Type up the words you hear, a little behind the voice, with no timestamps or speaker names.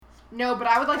No, but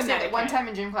I would like to say that Connecticut. one time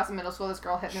in gym class in middle school, this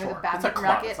girl hit me with a Sure. It's a badminton club.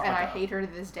 racket, It's not and like I a- hate her to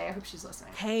this day. I hope she's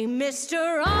listening. Hey,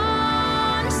 Mr.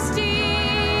 Ornstein,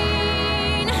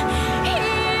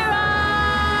 here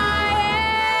I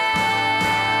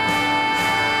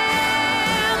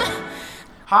am.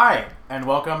 Hi, and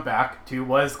welcome back to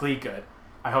Was Glee Good?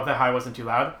 I hope that hi wasn't too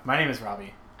loud. My name is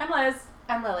Robbie, I'm Liz.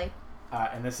 I'm Lily.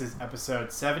 and this is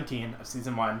episode 17 of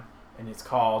season 1, and it's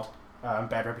called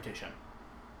Bad Reputation.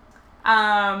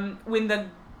 When the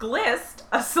Glist,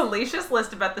 a salacious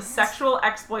list about the sexual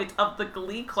exploits of the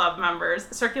Glee Club members,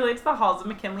 circulates the halls of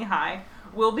McKinley High,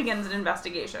 Will begins an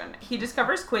investigation. He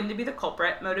discovers Quinn to be the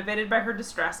culprit, motivated by her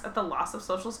distress at the loss of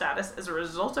social status as a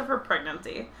result of her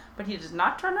pregnancy, but he does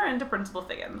not turn her into Principal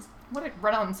Figgins. What a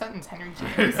run-on sentence, Henry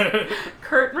James.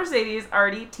 Kurt, Mercedes,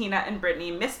 Artie, Tina, and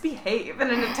Brittany misbehave in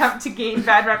an attempt to gain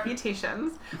bad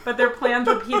reputations, but their plans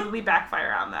repeatedly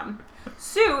backfire on them.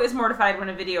 Sue is mortified when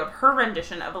a video of her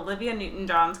rendition of Olivia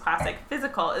Newton-John's classic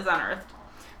Physical is unearthed,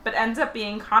 but ends up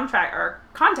being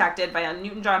contacted by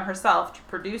Newton-John herself to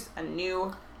produce a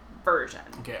new version.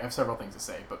 Okay, I have several things to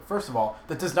say, but first of all,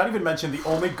 that does not even mention the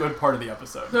only good part of the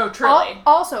episode. No, truly.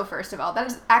 Also, first of all, that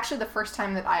is actually the first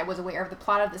time that I was aware of the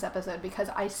plot of this episode because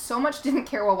I so much didn't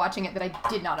care while watching it that I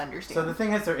did not understand. So the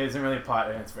thing is, there isn't really a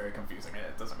plot, and it's very confusing, and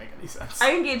it doesn't make any sense.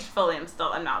 I engaged fully and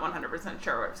still am not 100%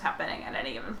 sure what was happening at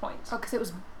any given point. Oh, because it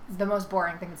was the most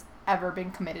boring thing that's ever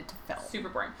been committed to film. Super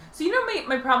boring. So you know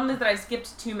my problem is that I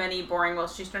skipped too many boring Will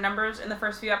Schuester numbers in the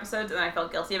first few episodes, and then I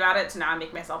felt guilty about it, so now I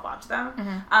make myself watch them.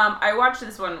 Mm-hmm. I watched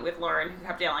this one with Lauren, who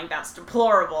kept yelling, "That's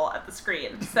deplorable," at the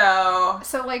screen. So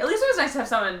like, at least it was nice to have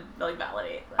someone like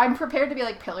validate. I'm prepared to be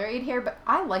like pilloried here, but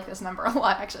I like this number a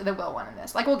lot. Actually, the Will one in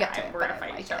this. Like, we'll get to it. We're but gonna I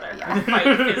fight like each it, other. Yeah. We're gonna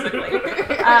fight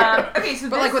physically. Okay, so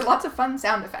But this, like with lots of fun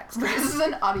sound effects. 'Cause this is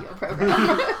an audio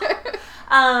program.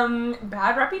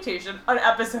 Bad Reputation, an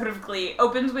episode of Glee,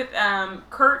 opens with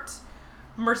Kurt,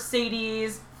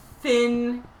 Mercedes,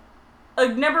 Finn, a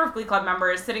number of Glee Club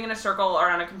members sitting in a circle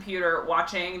around a computer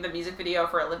watching the music video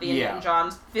for Olivia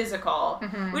Newton-John's Physical,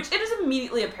 which it is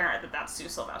immediately apparent that that's Sue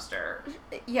Sylvester.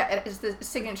 Yeah, it is the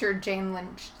signature Jane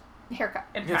Lynch haircut.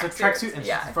 In It's a tracksuit, and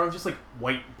yeah. it's from just like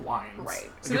white blinds. Right. Like, So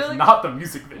it's they're, like, not the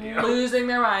music video. Losing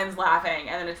their minds laughing,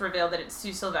 and then it's revealed that it's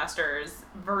Sue Sylvester's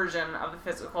version of the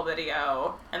Physical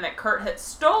video, and that Kurt had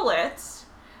stole it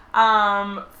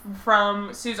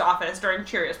from Sue's office during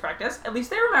Cheerios practice. At least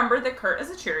they remember that Kurt is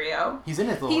a Cheerio. He's in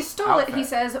his little He stole outfit. it, he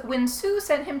says, when Sue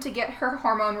sent him to get her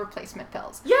hormone replacement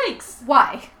pills. Yikes!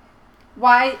 Why?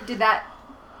 Why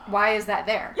is that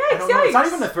there? Yikes! I don't know. Yikes! It's not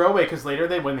even a throwaway, because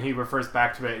later when he refers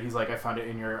back to it, he's like, I found it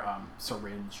in your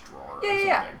syringe drawer or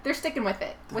Yeah. something. They're sticking with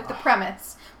it, with the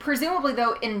premise. Presumably,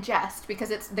 though, in jest, because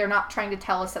they're not trying to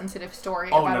tell a sensitive story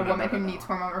about a woman who needs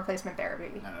hormone replation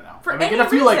therapy. No. For I mean, any get a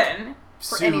few, reason. like,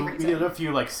 For Sue, any we reason. did a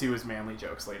few, like, Sue's manly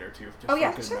jokes later, too. Just Oh,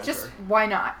 yeah, for good just measure. why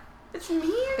not? It's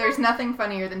mean. There's nothing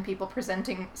funnier than people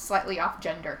presenting slightly off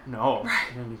gender. No.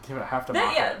 You give it half to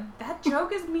mock it. That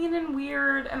joke is mean and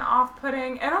weird and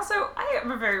off-putting. And also, I have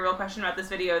a very real question about this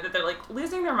video that they're, like,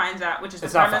 losing their minds at, which is the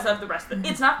It's not premise funny. of the rest of it.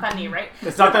 It's not funny, right?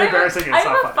 It's not that But I have embarrassing, it's I have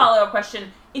not a funny. follow-up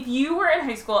question. If you were in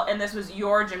high school and this was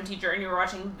your gym teacher and you were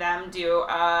watching them do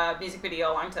a music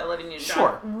video along to Olivia Newton-John,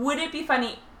 Sure. would it be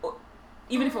funny,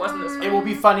 even if it wasn't this It will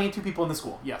be funny to people in the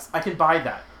school. Yes, I can buy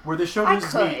that. Where the show I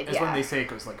loses could, me is yeah. when they say it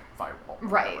goes, like, viral. or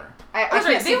Right. whatever. I That's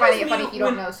right, can't see they finding lose it funny me if you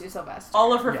don't when know Sue Sylvester.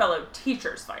 all of her Yeah. fellow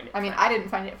teachers find it I mean, funny. I didn't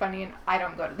find it funny, and I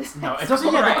don't go to this. No, next it doesn't.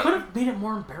 school. Yeah, Right. they could have made it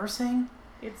more embarrassing.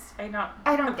 I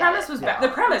don't The get premise it. was bad. The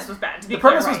premise was bad, to be The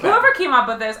premise clear. was bad. Whoever came up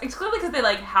with this, it's clearly because they,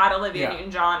 like, had Olivia Yeah.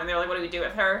 Newton-John and they were like, what do we do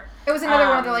with her? It was another one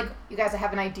where Um, they're like, you guys, I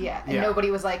have an idea. And Yeah.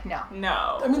 nobody was like, no.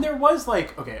 No. I mean, there was,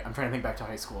 like, okay, I'm trying to think back to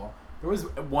high school. There was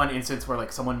one instance where,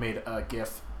 like, someone made a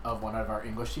GIF of one of our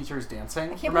English teachers dancing. I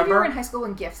can't remember? believe you were in high school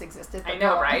when GIFs existed. I but know,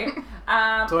 go on.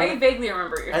 right? So I vaguely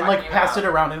remember what you're and, talking like, passed about.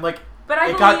 it around, and, like, But I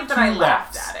it got believe that I two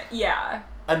laughed laughs. at it. Yeah.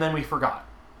 And then we forgot.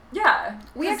 Yeah.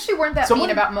 We actually weren't that Someone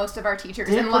mean about most of our teachers.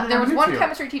 did And put it there on was one YouTube.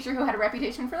 chemistry teacher who had a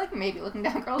reputation for, like, maybe looking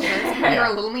down girls' shirts. And we Yeah.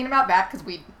 were a little mean about that because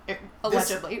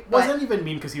allegedly. This but- wasn't even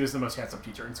mean because he was the most handsome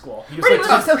teacher in school. He was Right, like,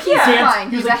 well, just so he's dance- fine.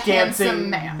 He was He's like a handsome dancing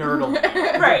man.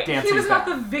 nerdily. Right. Dancing He was not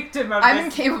bad. the victim of I'm this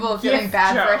incapable of feeling gift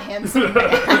bad for a joke. handsome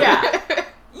man. Yeah.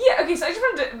 Yeah, okay, so I just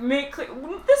wanted to make clear,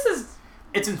 this is,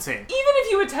 It's insane. even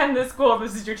if you attend this school,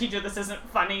 this is your teacher, this isn't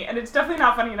funny, and it's definitely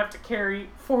not funny enough to carry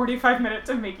 45 minutes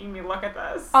of making me look at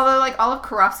this. Although, like, all of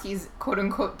Karofsky's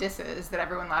quote-unquote disses that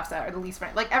everyone laughs at are the least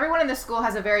funny. Like, everyone in this school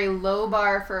has a very low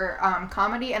bar for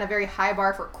comedy and a very high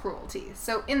bar for cruelty.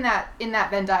 So in that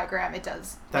Venn diagram, it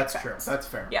does make That's sense. true. That's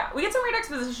fair. Yeah, we get some weird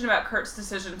exposition about Kurt's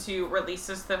decision to release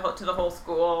this to the whole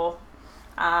school.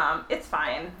 It's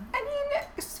fine. I mean,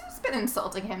 Sue's been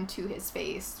insulting him to his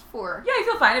face for... Yeah, I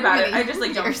feel fine about it. Many I just,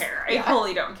 like, don't years. care. Yeah. I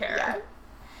totally don't care.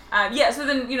 Yeah. So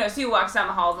then, Sue walks down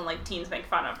the halls and, like, teens make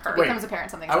fun of her. It Wait, becomes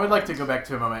apparent something. I would like to go back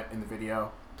to a moment in the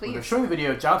video. Please. When they're showing the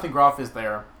video, Jonathan Groff is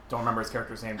there. Don't remember his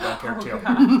character's name. Don't care too.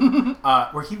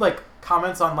 Where he like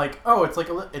comments on like, oh, it's like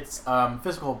it's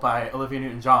Physical by Olivia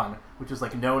Newton-John, which is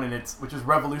like known in which is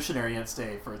revolutionary in its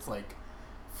day for its like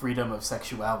freedom of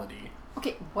sexuality.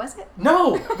 Okay, was it?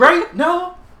 No, right?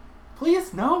 No,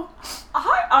 please, no.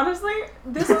 Honestly,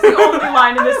 this is the only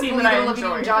line in the scene that I Olivia enjoyed.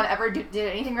 Newton-John ever did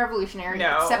anything revolutionary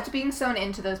No. except being sewn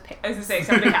into those pics. I was gonna say,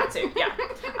 except the cat suit, yeah.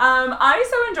 I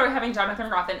so enjoy having Jonathan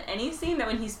Groff in any scene that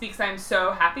when he speaks, I'm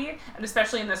so happy, and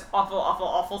especially in this awful, awful,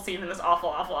 awful scene in this awful,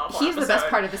 awful, awful He's episode. the best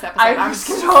part of this episode. I'm just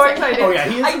so gonna say. excited. Oh, yeah,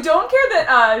 he is- I don't care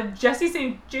that Jesse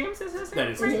St. James is his name.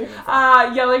 That is his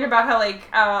name. Yelling about how like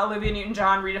Olivia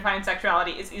Newton-John redefined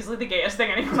sexuality is easily the gayest thing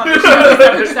anyone on the show has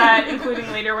ever said, including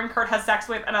later when Kurt has sex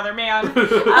with another man. But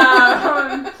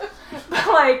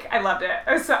like, I loved it.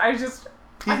 I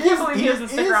can't believe he doesn't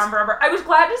stick around forever. I was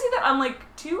glad to see that on like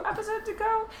 2 episodes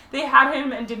ago, they had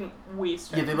him and didn't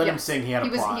waste him. Yeah, they let him Yes. sing. He had a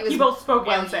plot. He both spoke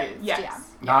well and sang. used, Yes. yeah.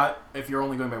 Not if you're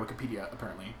only going by Wikipedia,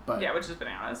 apparently. But Yeah, which is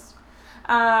bananas.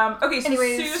 Okay, so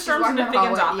Anyways, Sue she's storms walking into down the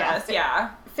Figgins' hallway, office. Yeah.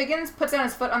 Figgins puts down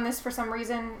his foot on this for some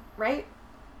reason, right?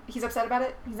 He's upset about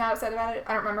it? He's not upset about it?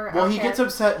 I don't remember. I well, don't he care. gets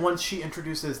upset once she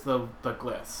introduces the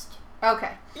glist.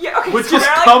 Okay. Yeah, okay. Which so just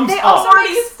they're, like, comes they up. also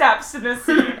 40 steps in this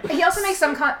scene. He also makes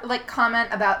some comment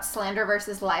about slander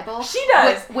versus libel. She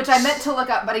does. Which I meant to look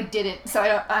up, but I didn't, so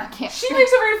I can't. She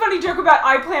makes a very funny joke about,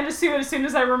 I plan to sue it as soon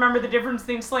as I remember the difference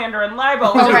between slander and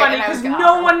libel, which Oh, is right, funny and I was because gonna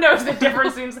no offer. one knows the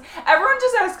difference between... Everyone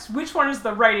just asks which one is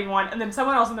the writing one, and then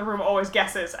someone else in the room always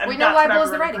guesses, and We know that's what libel is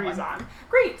the everyone writing agrees one. on.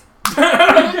 Great.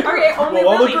 Okay, only We'll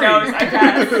all Willie agree. knows, I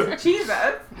guess. Jesus.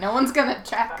 No one's gonna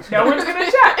check. No one's gonna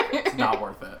check. It's not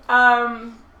worth it.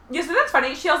 Yeah, so that's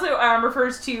funny. She also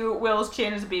refers to Will's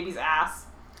chin as a baby's ass.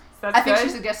 So that's I think good. she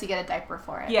suggests you get a diaper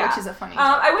for it, Yeah. which is a funny joke.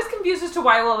 I was confused as to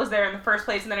why Will was there in the first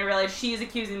place, and then I realized she's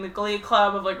accusing the Glee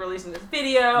Club of, like, releasing this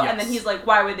video, and then Yes. he's like,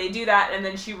 why would they do that? And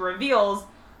then she reveals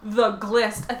the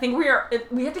glist. I think we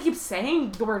have to keep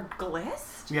saying the word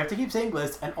glist? So we have to keep saying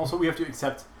glist, and also we have to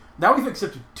accept... Now we've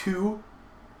accepted 2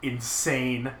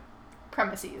 insane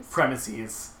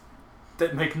premises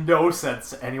that make no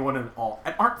sense to anyone at all,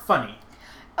 and aren't funny.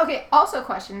 Okay, also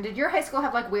question, did your high school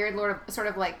have, like, weird sort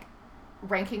of, like,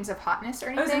 rankings of hotness or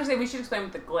I was anything? going to say we should explain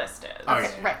what the glist is. Okay.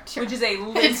 Okay, right, sure. Which is a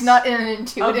list It's not an of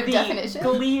intuitive the definition.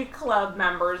 Glee Club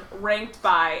members ranked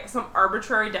by some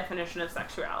arbitrary definition of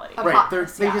sexuality. Of Right,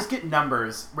 hotness, they yeah. just get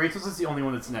numbers. Rachel's is the only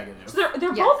one that's negative. So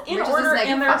they're Yeah, both in Rachel's is order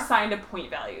negative and they're 5. assigned a point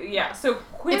value. Yeah. So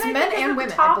Quinn It's I men think, is and at women,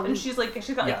 the I top, and believe. she's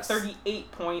got like Yes.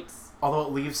 38 points, Although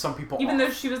it leaves some people even off.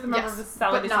 though she was the member Yes, of the but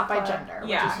celibacy not by club. gender,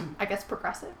 Yeah. which is, I guess,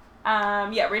 progressive.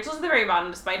 Yeah. Rachel's at the very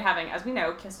bottom, despite having, as we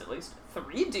know, kissed at least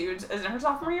 3 dudes in her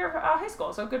sophomore year of high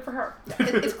school. So good for her.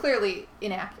 It's clearly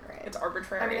inaccurate. It's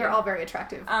arbitrary. I mean, they're all very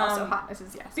attractive. Also, hotness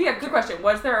is, yes. So yeah, good question.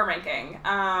 Was there a ranking?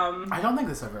 I don't think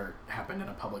this ever happened in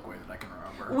a public way that I can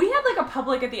remember. We had like a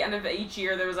public at the end of each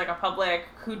year. There was like a public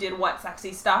who did what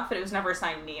sexy stuff, but it was never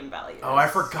assigned name values. Oh, I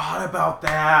forgot about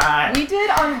that. We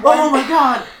did on one... Oh my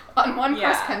god! On one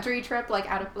Yeah. cross-country trip, like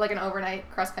out of like an overnight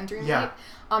cross-country Yeah. meet,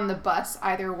 on the bus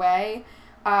either way,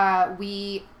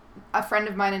 a friend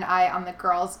of mine and I on the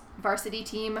girls' varsity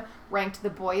team ranked the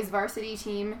boys' varsity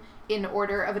team in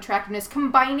order of attractiveness,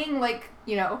 combining like,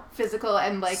 you know, physical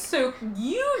and like... So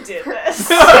you did this.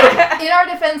 In our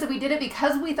defense, we did it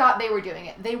because we thought they were doing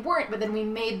it. They weren't, but then we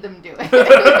made them do it.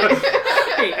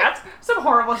 Hey, that's some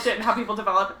horrible shit in how people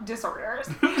develop disorders.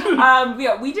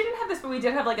 Yeah, we didn't have this, but we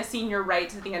did have like a senior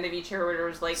rights at the end of each year where it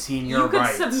was like Senior you could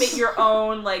rights. submit your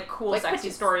own like cool Like sexy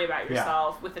quizzes. story about Yeah.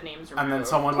 yourself with the names removed. And then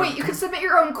someone Wait, would... you could submit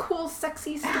your own cool,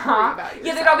 sexy story Uh-huh. about yourself.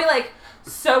 Yeah, they'd all be like,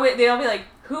 they'd all be like,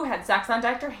 who had sex on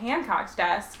Dr. Hancock's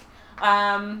desk?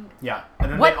 Yeah.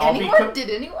 And then What, they'd all anyone? be... Did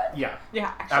anyone? Yeah.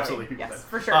 Yeah, actually. Absolutely, people Yes, did.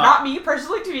 for sure. Not me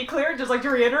personally, to be clear, just like to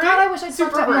reiterate. God, I wish I'd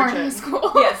Super talked more in virgin. high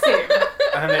school. Yeah, same.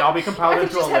 And then they'd all be I compiled could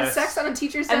into a just have list. sex on a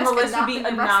teacher's desk And the list not would be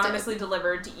been anonymously arrested.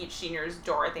 delivered to each senior's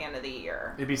door at the end of the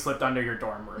year. It'd be slipped under your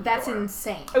dorm room That's door.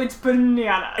 insane. Oh, it's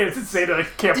bananas. It's insane. I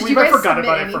can't Did believe you I guys forgot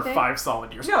about submit it for anything? 5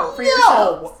 solid years. No, For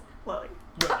yourselves. Lily.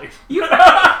 Really. You,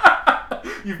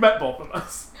 You've met both of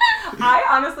us. I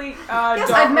honestly Yes,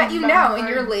 don't I've met you now in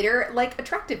remember- your later, like,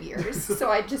 attractive years. So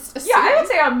I just assumed. Yeah, I would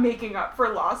say I'm making up for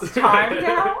lost time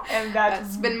now, and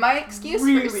That's been my excuse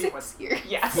really for 6 what- years.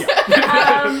 yes.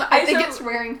 I think so- it's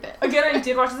wearing thin. Again, I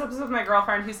did watch this episode with my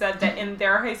girlfriend who said that in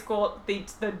their high school, the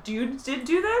dudes did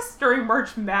do this during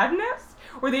March Madness,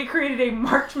 where they created a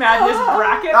March Madness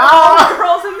bracket of all the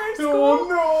girls in their school.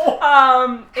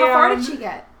 Oh How far and did she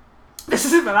get? This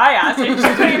is what I asked. And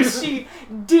she claims she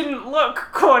didn't look,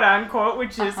 quote unquote,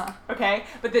 which is okay.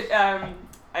 But that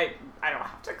I don't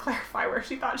have to clarify where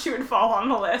she thought she would fall on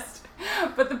the list.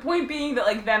 But the point being that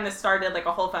like then this started like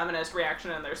a whole feminist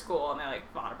reaction in their school, and they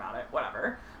like thought about it,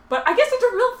 whatever. But I guess it's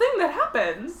a real thing that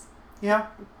happens. Yeah.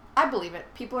 I believe it.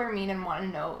 People are mean and want to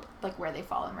know like where they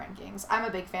fall in rankings. I'm a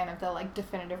big fan of the like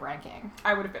definitive ranking.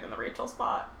 I would have been in the Rachel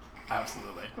spot.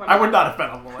 Absolutely. When I would not have been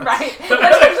on the list. Right.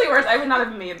 That's actually worse. I would not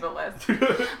have made the list.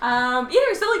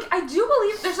 Anyway, so like I do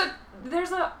believe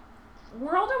there's a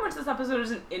world in which this episode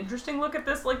is an interesting look at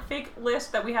this like fake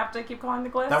list that we have to keep calling the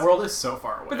glist. That world is so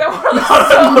far away. But that world is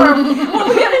so far. What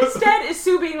we get instead is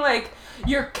Sue being like,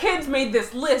 your kids made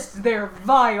this list, they're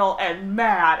vile and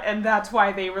mad, and that's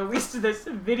why they released this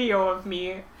video of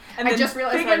me. And I then just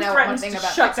realized Fig right and now one threatens thing to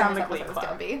about shut fixing down this the Glee episode is Club.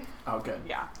 gonna be. Oh, good.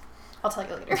 Yeah. I'll tell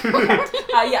you later.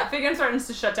 Yeah, Fig and threatens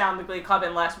to shut down the Glee Club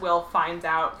unless Will finds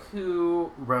out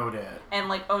who Wrote it. and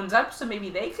like owns up, so maybe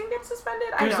they can get suspended.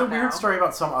 There's I don't a weird know. story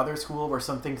about some other school where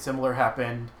something similar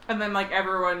happened. And then like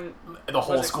everyone The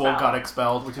whole Was school expelled. got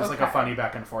expelled, which is like a Okay. funny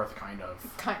back and forth kind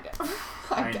of. kind of.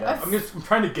 Kind of. I'm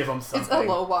trying to give them something. It's a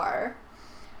low bar.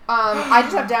 I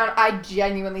just have down. I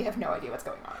genuinely have no idea what's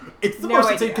going on. It's the No most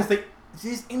idea. insane because they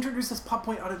just introduced this plot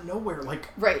point out of nowhere. Like,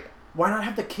 Right. why not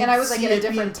have the kids And I was like see in a it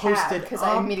being different tab posted because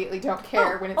I up? immediately don't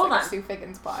care when it's hold like on. a Sue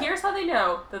Figgins plot. Here's how they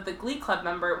know that the Glee Club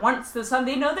member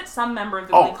they know that some member of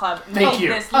the Oh, Glee Club thank made you.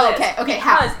 this Oh, list okay,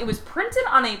 how? because it was printed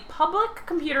on a public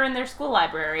computer in their school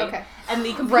library, Okay. and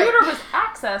the computer was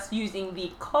accessed using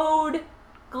the code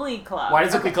Glee Club. Why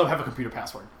does the Glee Club have a computer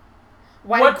password?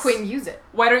 Why What's- did Quinn use it?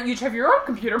 Why don't you have your own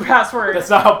computer password?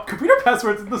 That's not how computer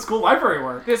passwords in the school library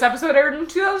work. This episode aired in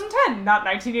 2010, not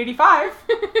 1985.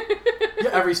 Yeah,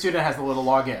 every student has a little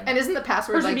login. And isn't the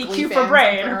password Hers like would be Glee Q for fans Bray,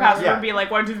 and something her or password other? would be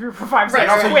like 1, 2, 3, 4, 5, 6.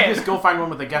 And also, you Quinn. just go find one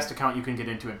with a guest account you can get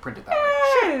into and print it that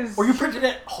way. Yes. Or you print it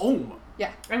at home. Yeah.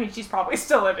 I mean, she's probably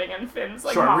still living in Finn's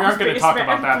like Sure, we mom's aren't gonna talk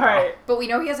basement, about that, though. but But we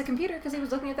know he has a computer because he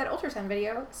was looking at that ultrasound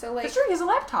video. So like, it's true. He has a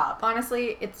laptop.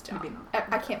 honestly, it's Maybe dumb. not.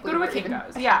 I can't Go to believe a we're even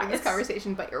Kinko's. Yeah, having this it's-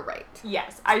 conversation, but you're right.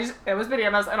 Yes, it was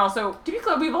bananas, and also to be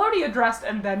clear, we've already addressed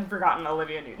and then forgotten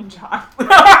Olivia Newton-John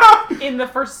in the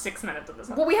first 6 minutes of this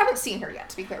episode. Well, we haven't seen her yet,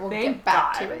 to be clear. We'll Thank get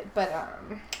back God. to it, but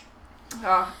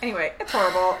Anyway, it's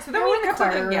horrible. So then Now we in the cut to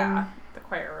choir the room. the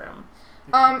choir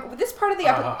room. this part of the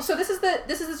episode. So this is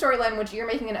the storyline which you're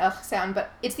making an ugh sound,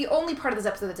 but it's the only part of this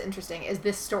episode that's interesting is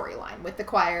this storyline with the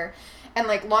choir. And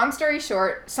like, long story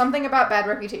short, something about bad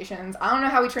reputations. I don't know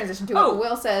how we transition to it. But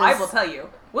Will says, I will tell you.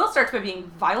 Will starts by being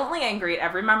violently angry at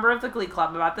every member of the Glee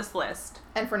Club about this list.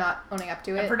 and for not owning up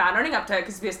to it. And for not owning up to it,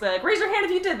 because basically like, raise your hand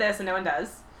if you did this, and no one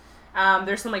does.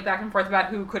 There's some like back and forth about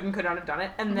who could not have done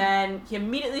it, and then he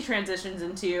immediately transitions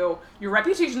into your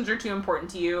reputations are too important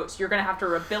to you, so you're gonna have to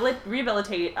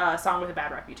rehabilitate a song with a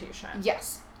bad reputation.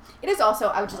 Yes. It is also,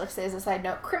 I would just like to say as a side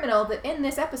note, criminal that in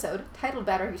this episode, titled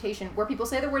Bad Reputation, where people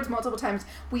say the words multiple times,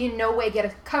 we in no way get a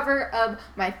cover of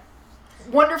my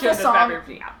wonderful Just as song,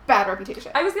 yeah. Bad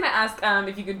Reputation. I was gonna ask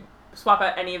if you could swap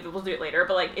out any of we'll do it later,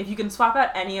 but like if you can swap out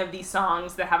any of these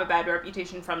songs that have a bad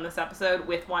reputation from this episode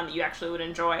with one that you actually would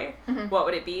enjoy, what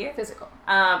would it be? Physical.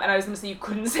 And I was gonna say you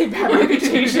couldn't say bad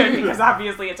reputation because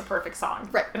obviously it's a perfect song.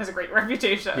 Right. It has a great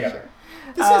reputation. Yeah. Sure.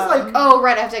 This is like Oh,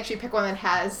 right, I have to actually pick one that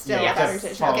has still Yeah, Bad just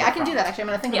Reputation. follow Okay, the I can do that actually. I'm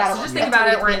going to think Yeah, about so it. just once think we about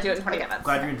get it. to We're the gonna do it in end. 20 Okay. minutes.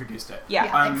 glad you introduced it.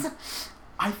 Yeah, thanks.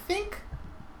 I think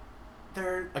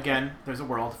there's a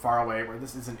world far away where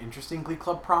this is an interesting Glee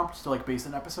Club prompt to like base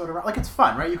an episode around. Like, it's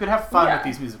fun, right? You could have fun Yeah. with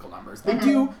these musical numbers. They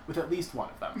do with at least one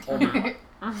of them, only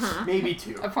one, maybe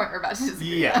two. A point we're about to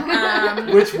disagree. Yeah.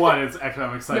 Which one is actually?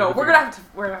 I'm excited. No, to we're figure gonna out.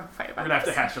 have to fight about We're gonna have to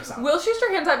this. hash this out. Will Schuster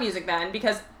hands out music then,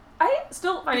 because I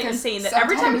still find it Because insane that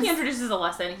every time sometimes- he introduces a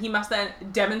lesson, he must then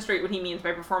demonstrate what he means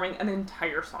by performing an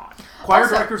entire song. Choir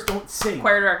Also- directors don't sing.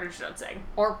 Choir directors don't sing.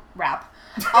 Or rap.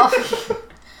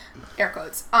 Air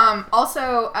quotes.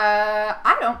 Also,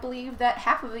 I don't believe that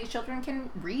half of these children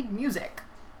can read music.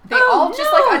 They Oh, all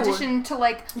just like no! audition to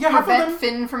like Yeah, half of prevent them-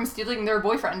 Finn from stealing their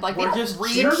boyfriend. Like, they We're don't just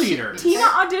read cheerleaders. sheet Tina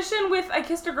music. auditioned with "I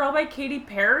Kissed a Girl" by Katy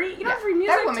Perry. You don't have to read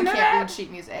music That woman to know can't that. read sheet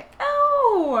music.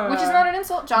 Oh, Which is not an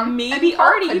insult, John. maybe and Paul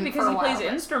Artie couldn't because for a he plays while,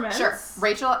 but- instruments. Sure.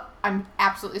 Rachel, I'm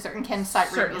absolutely certain, can sight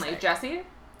read Certainly. music. Jesse,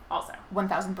 also.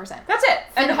 1000%. That's it.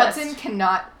 Finn End of Hudson list.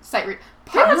 cannot sight read.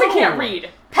 Finn Hudson No. can't read.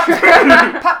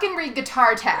 Puck can read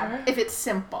guitar tab if it's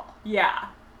simple. Yeah.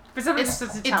 But something It's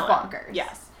just to tell him. bonkers.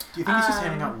 Yes. Do you think he's just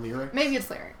handing out lyrics? Maybe it's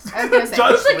lyrics. I was gonna say.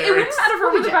 Just It's like, it wouldn't lyrics. matter for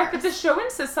Pretty the fact that the generous. show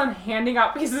insists on handing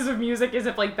out pieces of music as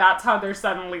if, like, that's how they're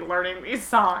suddenly learning these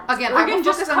songs. Again, Or I you will can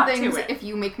just focus cut on things to it. if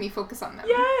you make me focus on them.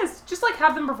 Yes, just, like,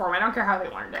 have them perform. I don't care how they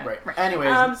learned it. Right.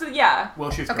 Anyways, So, yeah. Will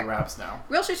Schuester Okay. raps now.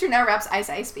 Will Schuester now raps Ice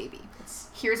Ice Baby.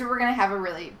 Here's where we're gonna have a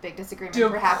really big disagreement.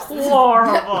 Perhaps this is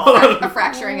Deplorable. a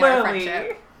fracturing in our Lily.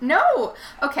 friendship. No.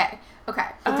 Okay.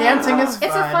 The dancing is fun.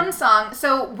 It's a fun song.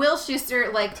 So Will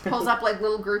Schuester pulls up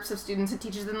little groups of students and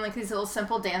teaches them these little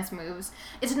simple dance moves.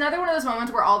 It's another one of those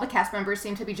moments where all the cast members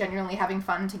seem to be genuinely having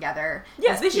fun together.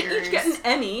 Yes, as they should peers. each get an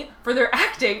Emmy for their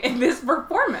acting in this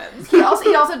performance. He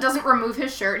also doesn't remove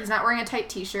his shirt. He's not wearing a tight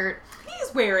t-shirt.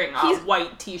 He's wearing a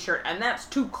white t-shirt, and that's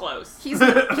too close. He's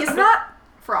not,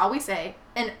 for all we say,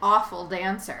 an awful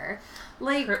dancer.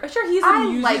 Sure, he's I a like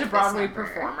music this Broadway number.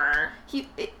 performer.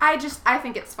 I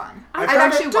think it's fun. I I've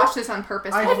found actually it- watched this on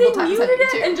purpose I- Had multiple they times on muted it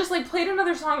YouTube. and just played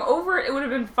another song over it, it would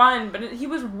have been fun. But he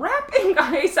was rapping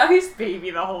Ice Ice Baby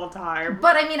the whole time.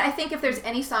 But I mean, I think if there's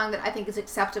any song that I think is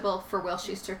acceptable for Will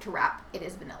Schuester to rap, it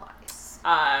is Vanilla Ice.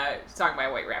 Song by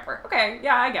a white rapper. Okay,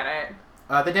 yeah, I get it.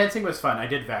 The dancing was fun. I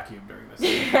did vacuum during this.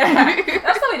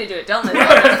 That's the way to do it. Don't listen.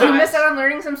 If you missed out on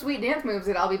learning some sweet dance moves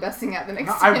that I'll be busting out the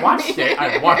next time. I watched it.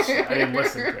 I didn't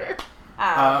listen to it.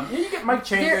 You get Mike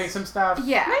Chang There- doing some stuff.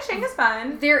 Yeah. My Shang is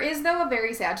fun. There is, though, a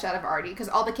very sad shot of Artie, because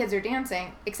all the kids are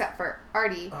dancing, except for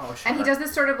Artie. Oh, sure. And he does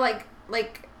this sort of,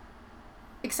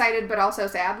 excited but also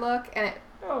sad look, and it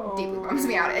deeply bums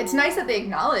me out. It's nice that they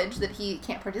acknowledge that he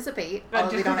can't participate, But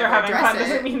although just they don't because they're ever having address fun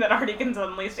doesn't it. mean that Artie can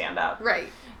suddenly stand up. Right.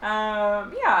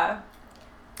 Yeah.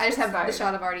 I just have the Excited.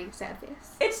 shot of Artie, sad face.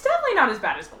 It's definitely not as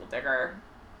bad as Gold Digger.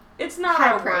 It's not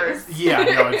High our praise. worst. Yeah,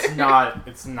 no, it's not.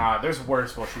 It's not. There's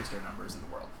worse Will Schuester numbers in the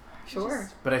world, Sure.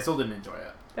 but I still didn't enjoy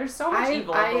it. There's so much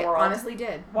evil in I the world. honestly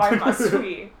did. Why must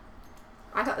we?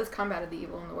 I thought this combated the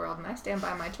evil in the world, and I stand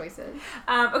by my choices.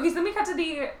 Okay, so then we cut to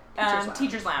the Lounge.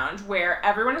 teacher's lounge where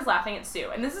everyone is laughing at Sue.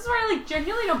 And this is where I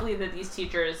genuinely don't believe that these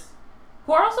teachers,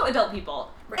 who are also adult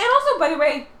people, Right. and also, by the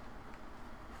way,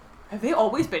 have they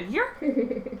always been here?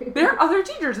 There are other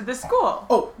teachers at this school.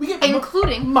 Oh, we get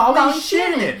Including Molly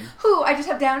Shannon. who I just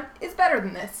have down is better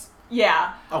than this.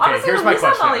 Yeah. Okay, Honestly, here's when my we saw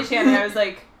question. Molly Shannon, I was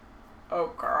like, oh,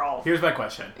 girl. Here's my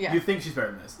question. Yeah. You think she's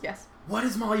better than this? Yes. What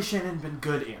has Molly Shannon been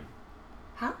good in?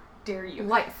 How dare you?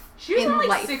 Life. She was in on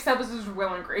life. 6 episodes of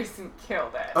Will and Grace and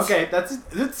killed it. Okay, that's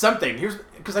something. Here's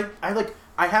because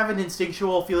I have an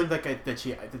instinctual feeling that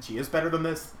she is better than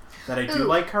this. That I do Ooh,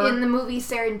 like her. in the movie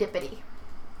Serendipity.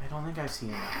 I don't think I've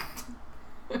seen that.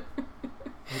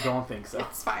 I don't think so.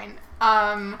 It's fine.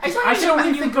 I just I want should to know when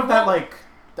only you think of that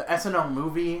the SNL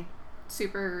movie.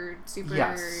 Super.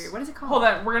 Yes. What is it called? Hold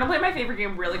on, we're gonna play my favorite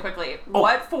game really quickly. Oh.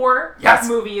 What 4 Yes.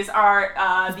 movies are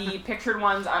the pictured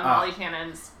ones on Molly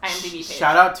Shannon's IMDb page?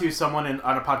 Shout out to someone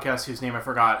on a podcast whose name I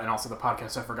forgot, and also the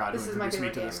podcast I forgot This who is my introduced me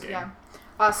favorite to game. this game.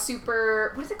 Yeah.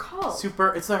 Super. What is it called?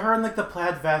 Super. It's her in the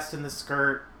plaid vest and the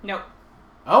skirt. Nope,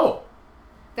 Oh,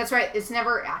 That's right. It's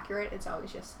never accurate. It's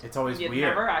always just. it's always it's weird.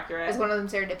 never accurate. Is one of them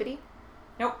Serendipity?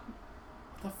 Nope,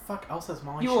 What the fuck else has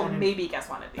Molly you will Shannon maybe guess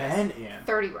one of these. been in?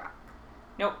 30 Rock.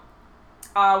 Nope.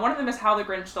 One of them is How the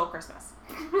Grinch Stole Christmas.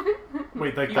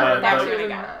 Wait, like You are That's never really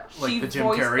gonna not. get. Like She the Jim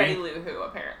voiced Carrey? Betty Lou Who,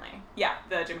 apparently. Yeah,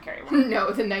 the Jim Carrey one. No,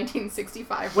 the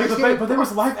 1965 Wait, version. but there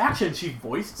was live action. She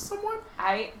voiced someone.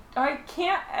 I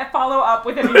can't follow up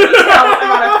with any details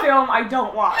about a film I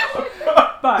don't watch.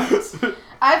 But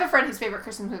I have a friend whose favorite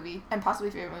Christmas movie, and possibly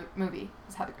favorite movie,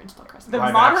 is How the Grinch Stole Christmas. the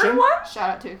Live modern action? one? Shout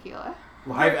out to Akila.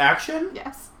 Live action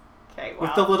Yes. Okay, well.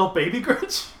 with the little baby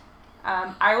Grinch.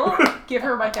 I will give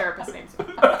her my therapist's name soon.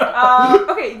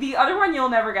 Okay, the other one you'll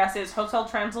never guess is Hotel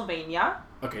Transylvania.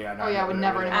 Okay, yeah. No, Oh, yeah, I would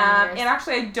never know. And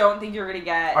actually, I don't think you're going to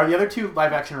get Are the other two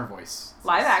live action or voice?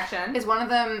 live action. Is one of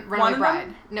them Runaway One of them?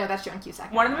 Bride? No, that's Joan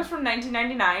Cusack. One of them is from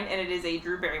 1999, and it is a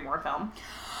Drew Barrymore film.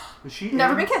 Was she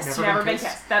Never in Been Kissed. Never Been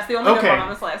Kissed. That's the only good Okay. one on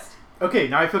this list. Okay,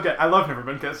 now I feel good. I love Never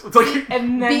Been Kissed. It's like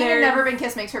And then Being in there's Never Been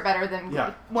Kissed makes her better than Glee.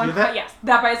 yeah. one. See that? Yes,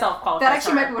 that by itself qualifies. That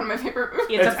actually her. might be one of my favorite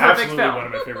movies. It's a perfect absolutely film. one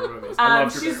of my favorite movies. I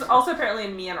love Drew She's Barrymore. also apparently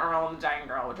in Me and Earl and the Giant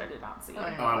Girl, which I did not see. Oh,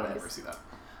 yeah. Oh, I will never see that.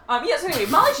 Yeah, so anyway,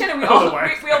 Molly Shannon, we I don't all know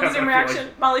why we all I the have same that reaction.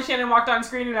 Molly Shannon walked on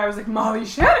screen, and I was like, Molly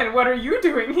Shannon, what are you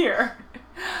doing here?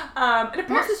 And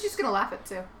apparently, Melissa's just gonna laugh at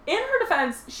too. in her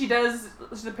defense, she does.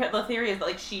 The theory is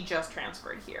that she just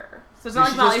transferred here, so it's not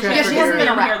She like Molly just Shannon transferred has here. been Yeah, she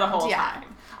hasn't been here the around, whole yeah.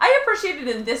 time. I appreciated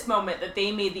in this moment that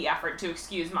they made the effort to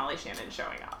excuse Molly Shannon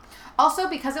showing up. Also,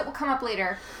 because it will come up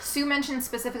later, Sue mentioned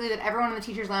specifically that everyone in the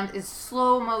teacher's lounge is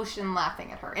slow motion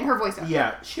laughing at her in her voiceover.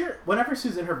 Yeah, whenever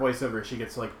Sue's in her voiceover, she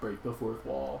gets to break the fourth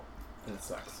wall, and it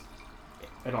sucks.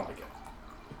 I don't like it.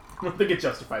 I don't think it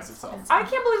justifies itself. I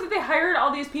can't believe that they hired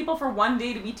all these people for one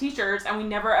day to be teachers, and we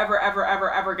never, ever, ever,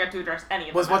 ever, ever get to address any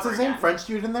of them. What's his name? again. French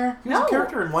dude in there? He was No. a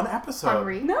character in one episode.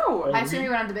 Henri. No. Oh. I assume he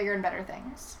went on to bigger and better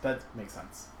things. That makes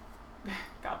sense.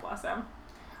 God bless him.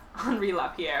 Henri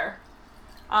Lapierre.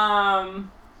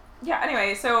 Yeah,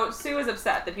 anyway, so Sue is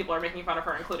upset that people are making fun of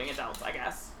her, including adults, I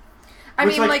guess. I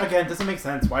Which, mean, like, again, doesn't make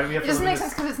sense. Why do we have it to doesn't live make in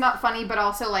sense because it's not funny, but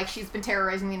also, like, she's been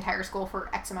terrorizing the entire school for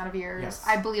X amount of years. Yes.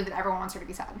 I believe that everyone wants her to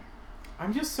be sad.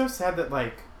 I'm just so sad that,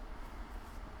 like,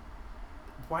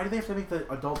 why do they have to make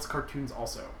the adults cartoons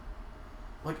also?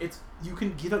 Like, it's, you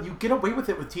get away with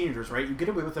it with teenagers, right? You get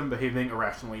away with them behaving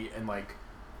irrationally and, like,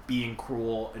 being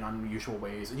cruel in unusual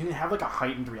ways. And you can have, like, a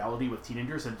heightened reality with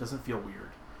teenagers and it doesn't feel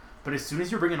weird. But as soon as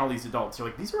you're bringing all these adults, you're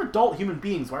like, these are adult human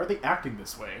beings. Why are they acting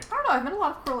this way? I don't know. I've met a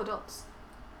lot of cruel adults.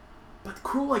 But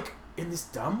cruel, like, in this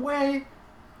dumb way?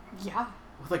 Yeah.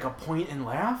 With, like, a point and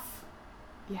laugh?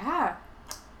 Yeah.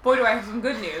 Boy, do I have some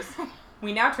good news.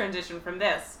 We now transition from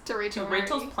this To Rachel. to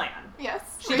Rachel's Murray. plan. Yes.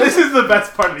 This is the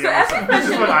best part of the So as episode. we This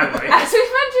is what I like. As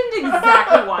we mentioned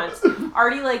exactly once,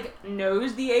 Artie, like,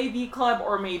 knows the AV club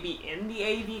or maybe in the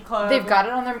AV club. They've got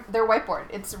it on their whiteboard.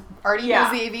 It's Artie Yeah.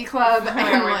 knows the AV club. when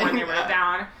and, they wrote it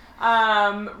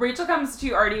down. Rachel comes to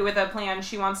Artie with a plan.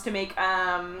 She wants to make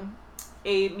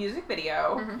a music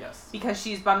video Mhm. Yes. because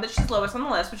she's bummed that she's lowest on the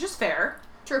list, which is fair.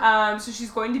 True. So she's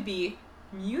going to be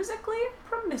musically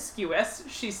promiscuous,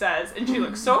 she says, and she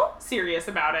looks so serious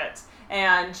about it.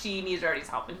 And she needs Artie's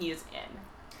help, and he is in.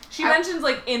 She mentions,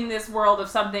 like, in this world of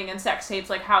something and sex tapes,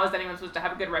 like, how is anyone supposed to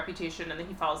have a good reputation? And then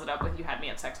he follows it up with, you had me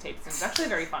at sex tapes. And it's actually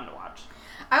very fun to watch.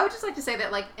 I would just like to say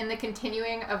that, like, in the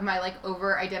continuing of my, like,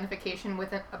 over-identification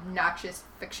with an obnoxious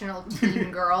fictional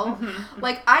teen girl,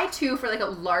 like, I, too, for, like, a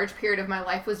large period of my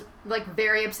life was, like,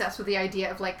 very obsessed with the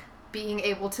idea of, like, being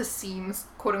able to seem,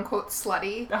 quote-unquote,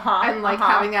 slutty, and, like,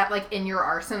 having that, like, in your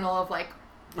arsenal of, like,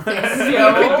 things you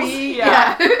could be.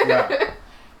 Yeah. Yeah.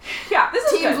 Yeah, this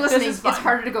is Teens good. listening, This is fun. it's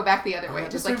harder to go back the other way. Yeah,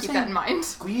 Just, that's like, what keep I'm that in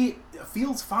mind. Glee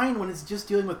feels fine when it's just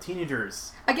dealing with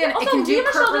teenagers. Again, Also, it can do Lea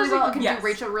Kurt Michele really does well, a- it can yes. do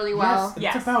Rachel really well. Yes,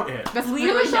 Yes. that's about it. That's Lea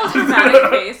really Michelle's nice. dramatic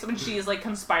face when she's, like,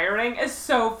 conspiring is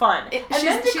so fun. It, and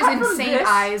then to she's cut from insane this,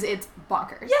 eyes, it's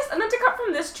bonkers. Yes, and then to cut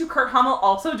from this to Kurt Hummel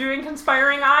also doing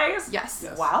conspiring eyes. Yes.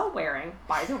 Yes. While wearing,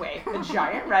 by the way, the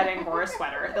giant red Angora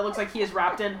sweater that looks like he is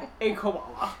wrapped in a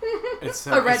koala. It's,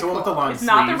 A red it's the one with the claw. long It's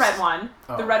not the sleeves. red one.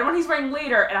 Oh. The red one he's wearing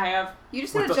later, and I have... You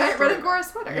just With said a the giant red stripe. Angora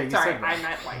sweater. Yeah, you Sorry, said I red.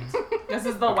 meant white. This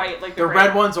is the white, like The gray.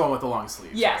 red one's the one with the long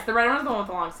sleeves. Yes, the red one's the one with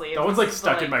the long sleeves. That one's This like is the,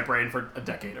 stuck in my brain for a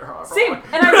decade or however Same. long.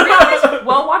 And I realized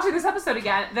while watching this episode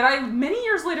again that I many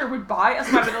years later would buy a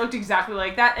sweater that looked exactly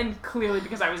like that, and clearly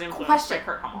because I was influenced Question. by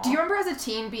Kurt Hummel. Do you remember as a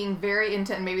teen being very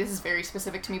into, and maybe this is very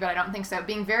specific to me, but I don't think so,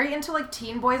 being very into, like,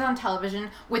 teen boys on television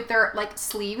with their, like,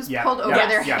 sleeves Yeah, pulled over yeah,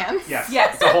 their yeah, hands? Yes.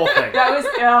 Yes. It's a whole thing. That was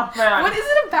man. What is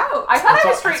it about? I thought It's I was a-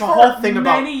 it's a straightforward whole thing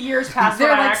about- many years past They're,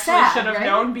 what I like, actually sad, should have right?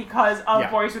 known because of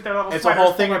Yeah. boys with their little It's a sweaters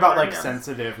whole thing pulled about over like their hands.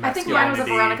 sensitive I think masculinity. mine was a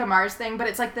Veronica Mars thing, but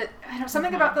it's like the, I don't know,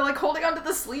 something about the, like, holding onto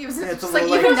the sleeves. Yeah, It's it's a just like,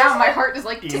 little, even like, now, my heart is,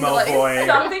 like, emo tingling. boy.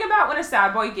 Something about when a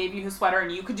sad boy gave you his sweater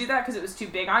and you could do that because it was too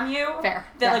big on you. Fair.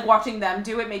 That Yeah. like watching them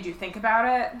do it made you think about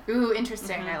it. Ooh,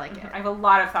 interesting. I like it. I have a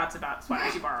lot of thoughts about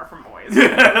sweaters you borrow from boys.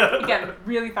 Again,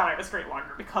 really thought I was straight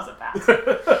longer because of that.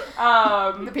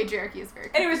 The patriarchy is very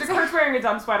cool. Anyways, so Kurt's wearing a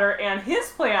dumb sweater, and his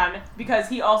plan, because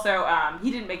he also,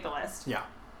 he didn't make the list. Yeah.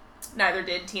 Neither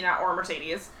did Tina or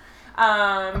Mercedes.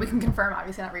 We can confirm,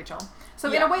 obviously, not Rachel. So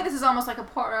in Yeah. a way, this is almost like a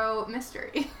Poirot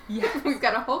mystery. Yeah. We've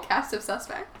got a whole cast of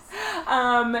suspects.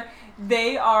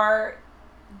 They are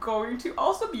going to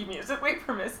also be musically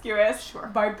promiscuous Sure.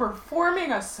 by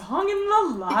performing a song in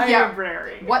the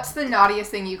library. What's the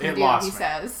naughtiest thing you can It do? lost He me.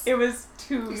 says. It was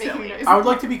too Making silly. noise. I would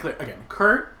like to be clear again.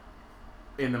 Kurt,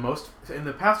 in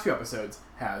the past few episodes,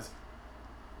 has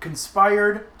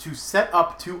conspired to set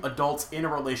up two adults in a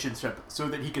relationship so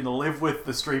that he can live with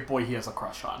the straight boy he has a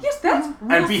crush on. Yes, that's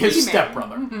real And be his scheming.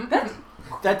 stepbrother. That's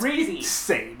That's crazy.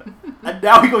 insane. And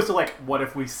now he goes to like, what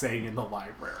if we sang in the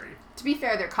library? To be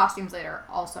fair, their costumes later are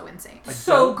also insane.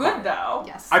 So good though.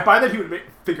 Yes. I buy that he would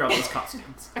figure out those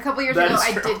costumes. A couple years That ago, is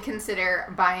I true. did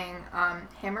consider buying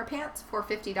hammer pants for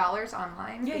 $50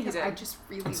 online Yeah, you because did. I just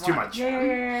really It's too wanted much. them. You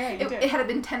It, did. it had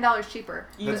been $10 cheaper.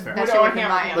 You That's fair. That would shit owe would have been him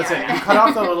mine. money. Listen, Yeah. you cut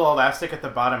off the little elastic at the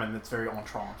bottom, and it's very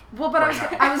entrant. Well, but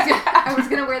Right now. I was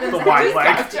gonna wear them. The as wide a-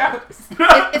 leg. Jokes.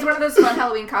 It's one of those fun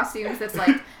Halloween costumes that's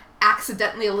like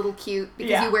accidentally a little cute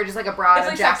because Yeah. you wear just like a bra It's and a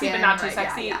like sexy, jacket. but not and, too like,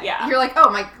 sexy. Yeah. Yeah. You're like, oh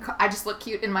I just look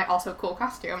cute in my also cool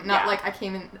costume. Not Yeah. like I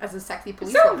came in as a sexy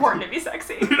police. So woman. important to be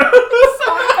sexy. So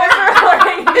important.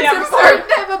 Learning in the It's episode. important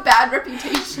to have a bad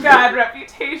reputation. Bad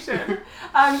reputation.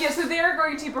 So they are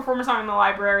going to perform a song in the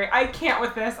library. I can't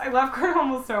with this. I love Kurt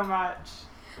Hummel so much.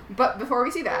 But before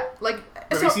we see that,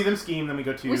 we see them scheme, then we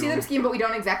go to... We see them scheme, but we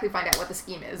don't exactly find out what the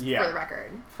scheme is, for the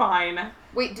record. Fine.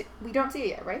 Wait, we don't see it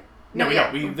yet, right? No, we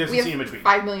don't. There's a scene in between.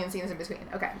 5 million scenes in between.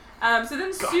 Okay. So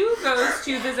then Sue goes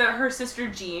to visit her sister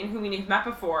Jean, who we've met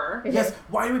before. Yes.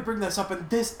 Why do we bring this up? And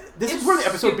this is where the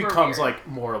episode becomes weird. like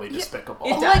morally despicable.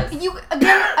 It Like does. you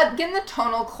again the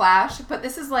tonal clash, but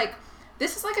this is like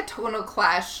a tonal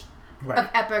clash of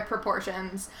epic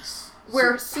proportions.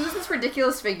 Where Sue's this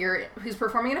ridiculous figure who's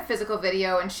performing in a physical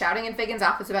video and shouting in Fagin's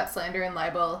office about slander and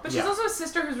libel. But she's also a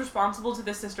sister who's responsible to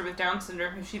this sister with Down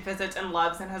syndrome who she visits and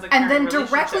loves and has a and caring then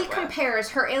directly relationship with. compares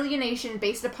her alienation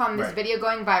based upon this video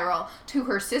going viral to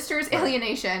her sister's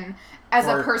alienation as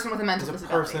a person with a mental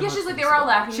disability. Yeah, she's like, they were all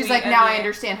laughing. She's like, now I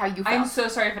understand how you felt. I'm so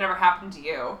sorry if it ever happened to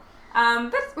you.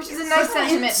 Which is a nice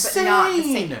sentiment, but not the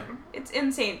same. It's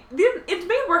insane. It's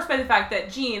made worse by the fact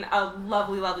that Jean, a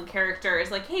lovely, lovely character,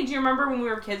 is like, hey, do you remember when we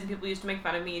were kids and people used to make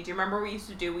fun of me? Do you remember what we used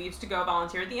to do? We used to go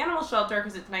volunteer at the animal shelter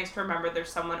because it's nice to remember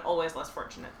there's someone always less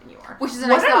fortunate than you are. Which is a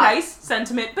nice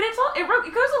sentiment, but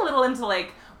it goes a little into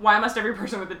like, why must every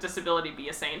person with a disability be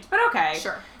a saint? But okay.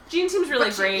 Sure. Jean seems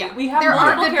really great. Yeah. We have there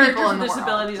multiple are good characters people in with the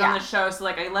disabilities world. on the show, so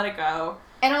like I let it go.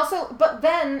 And also, but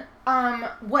then,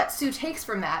 what Sue takes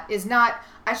from that is not,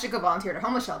 I should go volunteer at a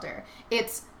homeless shelter.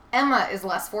 It's, Emma is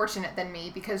less fortunate than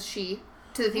me because she,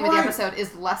 to the theme of the episode,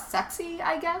 is less sexy,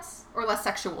 I guess? Or less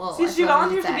sexual. See, she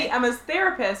volunteers to be Emma's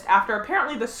therapist after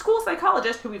apparently the school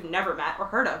psychologist, who we've never met or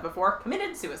heard of before,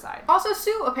 committed suicide. Also,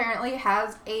 Sue apparently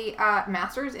has a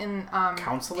master's in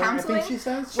counseling, I think she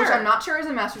says? Which I'm not sure is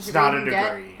a master's degree not you a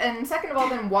can degree. get. And second of all,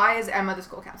 then why is Emma the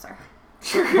school counselor?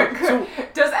 So,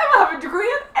 does Emma have a degree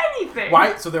in anything?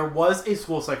 Why? So there was a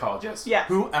school psychologist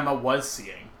who Emma was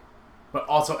seeing, but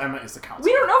also Emma is the counselor.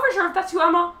 We don't know for sure if that's who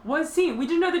Emma was seeing. We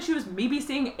didn't know that she was maybe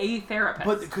seeing a therapist.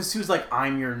 But because Sue's like,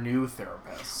 I'm your new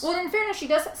therapist. Well, in fairness, she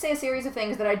does say a series of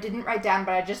things that I didn't write down,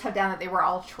 but I just have down that they were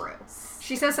all true.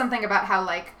 She says something about how,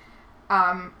 like,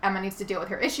 Emma needs to deal with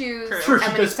her issues. Sure, she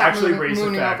Emma does needs to stop actually raise the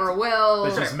mooning fact over Will.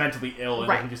 that she's mentally ill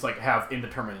and can just like have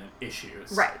indeterminate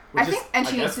issues. Right. Which I think, and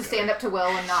she needs to stand up to Will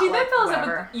and not she then like fills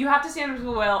whatever. up with, you have to stand up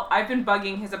to Will. I've been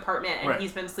bugging his apartment, and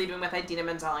he's been sleeping with Idina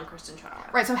Menzel and Kristen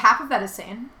Chenoweth. Right, so half of that is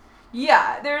sane.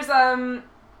 Yeah, there's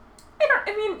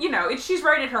she's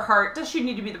right in her heart. Does she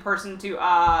need to be the person to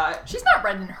She's not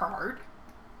right in her heart.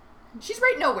 She's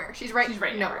right nowhere. She's right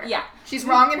nowhere. Yeah. She's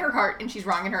wrong in her heart and she's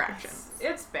wrong in her actions.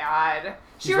 It's bad.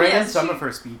 She's right in some of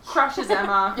her speech. Crushes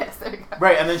Emma. Yes, there you go.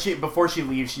 Right, and then before she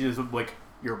leaves, she does like,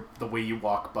 the way you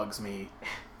walk bugs me.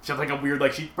 She has like a weird,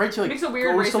 like, she makes a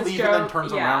weird goes to leave joke. and then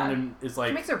turns around and is like...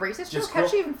 She makes a racist just joke? How'd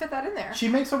she even fit that in there? She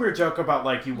makes a weird joke about,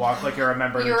 like, you walk like you're a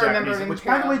member of the Japanese... Which,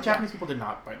 by the way, Japanese people did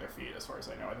not bind their feet, as far as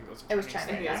I know. I think it was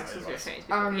Chinese. Chinese.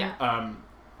 Yeah.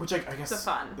 Which I guess it's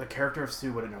fun. The character of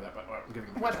Sue wouldn't know that, but I'm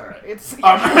giving him whatever. Right. It's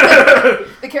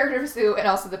the character of Sue and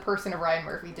also the person of Ryan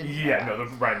Murphy didn't know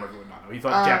that. Ryan Murphy would not know. He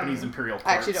thought Japanese Imperial Court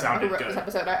I actually don't know who wrote this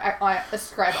episode. I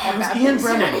ascribe all bad things to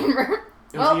Ryan Murphy.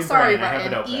 Well, sorry,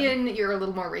 Ryan. Ian, you're a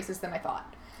little more racist than I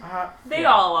thought. They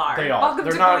all are. They all. Welcome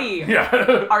They're to not, Glee,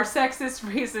 yeah. our sexist,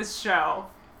 racist show.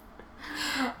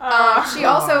 She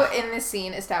also, in this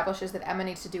scene, establishes that Emma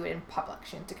needs to do it in public.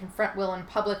 She needs to confront Will in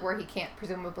public where he can't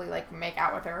presumably, like, make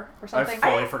out with her or something.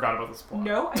 I fully forgot about this plot.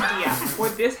 No idea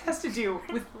what this has to do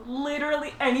with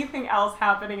literally anything else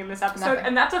happening in this episode, Nothing.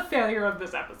 and that's a failure of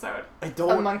this episode. I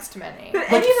don't... Amongst many.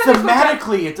 Like,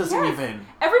 thematically, it doesn't even...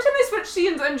 Every time they switch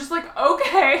scenes, I'm just like,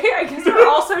 okay, I guess we're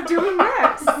also doing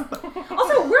this.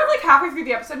 Also, we're like halfway through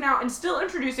the episode now and still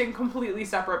introducing completely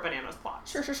separate Bananas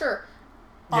plots. Sure.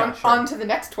 Yeah, On to the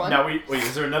next one. Now, wait,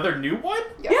 is there another new one?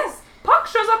 Yes. Puck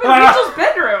shows up in Rachel's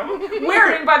bedroom,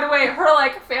 wearing, by the way, her,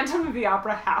 like, Phantom of the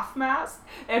Opera half mask,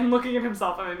 and looking at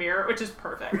himself in the mirror, which is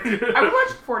perfect. I would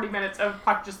watch 40 minutes of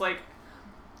Puck just, like,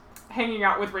 hanging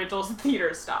out with Rachel's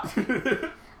theater stuff.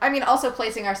 I mean, also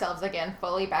placing ourselves, again,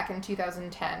 fully back in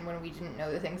 2010, when we didn't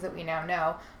know the things that we now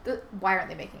know. Why aren't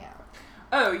they making out?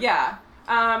 Oh, yeah.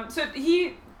 So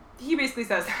he basically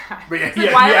says that. He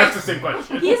asked the same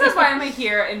question. He says, why am I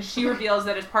here? And she reveals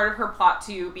that as part of her plot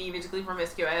to be musically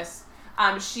promiscuous,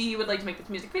 she would like to make this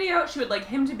music video. She would like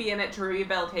him to be in it to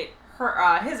rehabilitate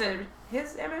her,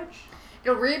 his image.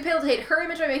 It'll rehabilitate her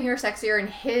image by making her sexier and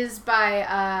his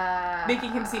by,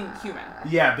 making him seem human.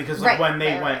 Yeah, because like, when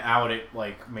they went out, it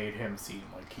like made him seem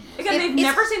like he was... Again, they've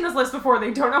never seen this list before. They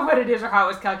don't know what it is or how it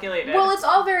was calculated. Well, it's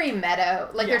all very meta.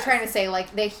 Like, they're trying to say,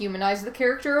 like, they humanized the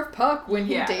character of Puck when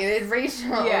he dated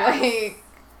Rachel. Yes. Like...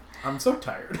 I'm so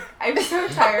tired. I'm so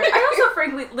tired. I also,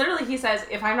 frankly, literally, he says,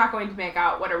 if I'm not going to make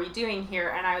out, what are we doing here?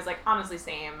 And I was like, honestly,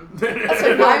 same. So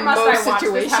Why in must most I watch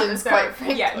this situations, episode? quite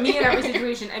frankly. Yeah, me in every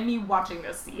situation, and me watching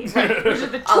this scene. Which is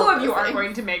the two All of of you those aren't things.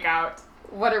 going to make out.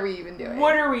 What are we even doing?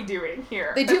 What are we doing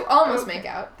here? They do almost make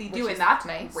out. They which do, is and that's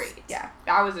nice. great. Yeah.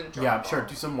 That was enjoyable. Yeah, I'm sure.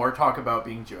 Do some more talk about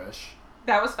being Jewish.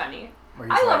 That was funny. Where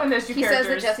he's I love like- when those two He characters...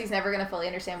 says that Jesse's never going to fully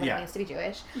understand what Yeah. it means to be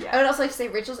Jewish. Yeah. I would also like to say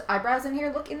Rachel's eyebrows in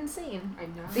here look insane. I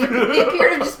know. They appear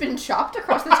to have just been chopped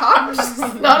across the top, which is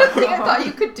not a thing I thought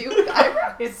you could do with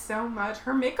eyebrows. It's so much.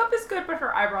 Her makeup is good, but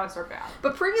her eyebrows are bad.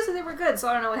 But previously they were good, so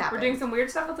I don't know what We're happened. doing some weird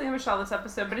stuff with Leah Michelle this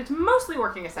episode, but it's mostly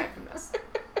working aside from this.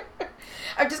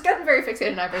 I've just gotten very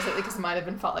fixated on eyebrows lately because mine have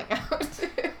been falling out.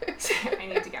 I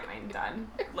need to get mine done,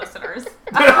 listeners.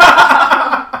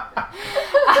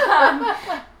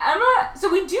 Emma, so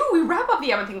we wrap up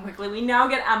the Emma thing quickly. We now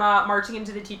get Emma marching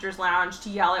into the teacher's lounge to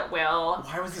yell at Will.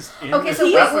 Why was this in Okay, this so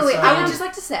wait. episode? I would just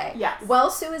like to say, Yes. while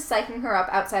Sue is psyching her up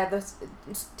outside of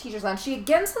the teacher's lounge, she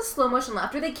again says slow motion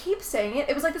laughter. They keep saying it.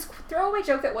 It was like this throwaway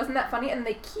joke that wasn't that funny, and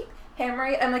they keep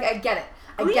hammering it. I'm like, I get it.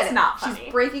 I Lee's get it. not funny.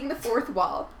 She's breaking the fourth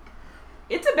wall.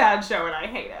 It's a bad show and I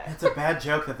hate it. It's a bad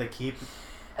joke that they keep.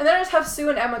 And then I just have Sue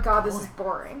and Emma. God, this is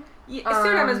boring. Yeah, Sue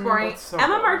and Emma's boring. That's so Emma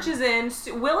boring. marches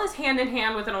in. Will is hand in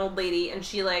hand with an old lady, and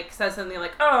she says something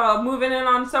like, "Oh, moving in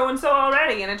on so and so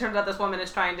already." And it turns out this woman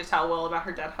is trying to tell Will about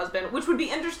her dead husband, which would be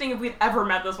interesting if we'd ever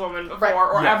met this woman before, Right.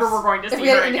 or Yes. ever were going to If see we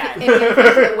her had any again.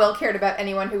 indication that Will cared about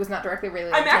anyone who was not directly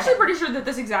related I'm to actually him. pretty sure that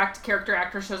this exact character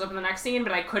actor shows up in the next scene,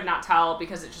 but I could not tell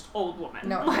because it's just old woman.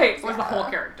 No, was the yeah. whole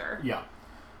character. Yeah.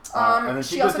 Um, then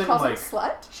she goes also in, calls him like- a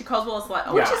slut, She calls Will a slut.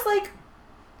 Oh, which Yeah. is like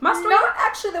must we? not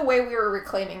actually the way we were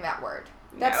reclaiming that word.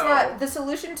 That's No. not the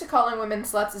solution to calling women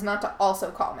sluts. Is not to also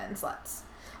call men sluts.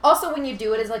 Also, when you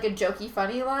do it as like a jokey,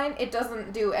 funny line, it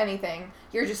doesn't do anything.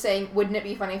 You're just saying, wouldn't it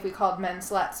be funny if we called men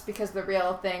sluts? Because the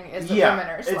real thing is that women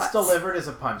are sluts. It's delivered as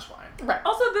a punchline. Right.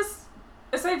 Also, this,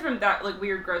 aside from that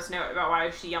weird gross note about why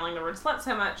is she yelling the word slut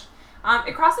so much,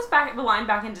 it crosses the line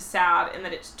back into sad in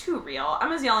that it's too real.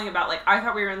 Emma's yelling about I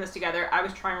thought we were in this together. I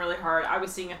was trying really hard. I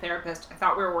was seeing a therapist. I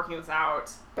thought we were working this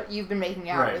out, But you've been making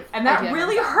out Right. with and that Adriana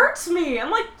really Gonzalez. hurts me. I'm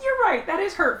like, you're right. That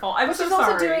is hurtful. I'm But so she's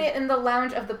sorry. also doing it in the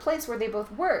lounge of the place where they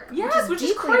both work. Yes, which is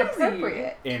deeply crazy.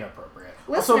 inappropriate. Inappropriate.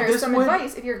 Listeners, Also, this some would...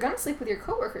 advice: if you're gonna sleep with your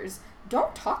coworkers,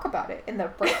 don't talk about it in the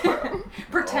break room.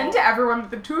 Pretend Oh. to everyone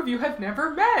that the two of you have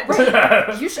never met.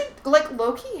 You should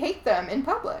low-key hate them in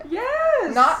public.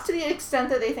 Yes. Not to the extent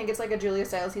that they think it's like a Julia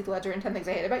Stiles, Heath Ledger, and 10 Things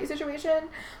I Hate About You situation,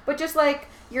 but just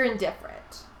you're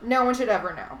indifferent. No one should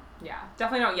ever know. Yeah,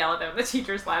 definitely don't yell at them in the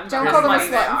teacher's lounge. Don't Yes, call them a like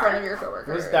slut in front of your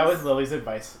coworkers. That was Lily's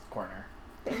advice corner.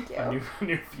 Thank you. A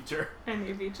new feature. A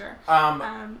new feature.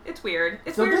 Um, It's weird.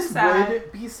 It's so weird and this sad.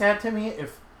 would be sad to me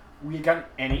if we had gotten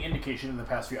any indication in the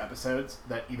past few episodes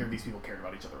that either of these people cared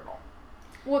about each other at all.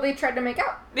 Well, they tried to make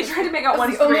out. They tried to make out That's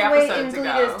once the only 3 way episodes in Glee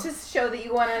ago. is to show that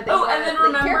you want to. Oh, and then care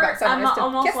remember, about someone Emma is to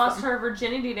almost kiss lost them. her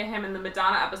virginity to him in the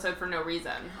Madonna episode for no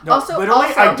reason. No, Also- literally,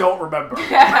 also- I don't remember.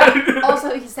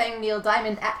 Also, he sang Neil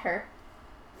Diamond at her.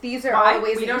 These are Why? all the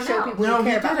ways We that you don't show know. people No, you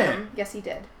care he about didn't. them. Yes, he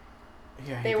did.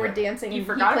 Yeah, he They were did. dancing You and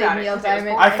forgot he played about it Neil 'cause it was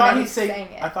Diamond. I and thought then he sang.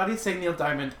 sang it. I thought he sang Neil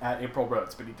Diamond at April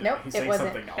Rose, but he didn't. Nope, he it sang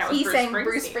wasn't. something else. That was He Bruce sang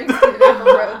Bruce Springsteen. Springsteen and Amber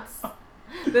Rhodes.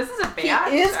 This is a He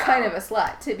bad is show. kind of a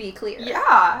slut, to be clear.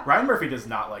 Yeah. Ryan Murphy does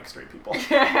not like straight people.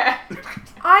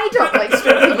 I don't like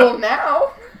straight people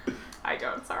now. I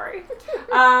don't, sorry.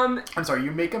 I'm sorry,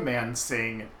 you make a man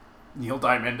sing Neil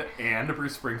Diamond and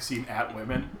Bruce Springsteen at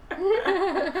women.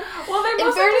 Well, they In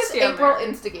both fairness, understand April that.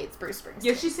 instigates Bruce Springsteen.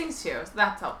 Yeah, she sings too, so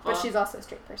that's helpful. But she's also a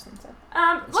straight person, so.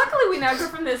 Luckily, we now go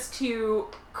from this to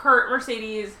Kurt,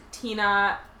 Mercedes,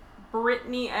 Tina,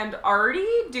 Brittany, and Artie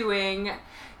doing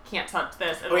Can't Touch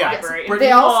This in the Oh, yeah. library. Brittany-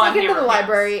 They all Full-on sneak into the hammer pants.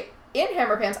 library in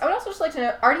hammer pants. I would also just like to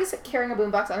know, Artie's carrying a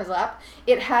boombox on his lap.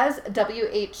 It has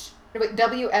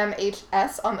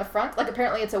WMHS on the front.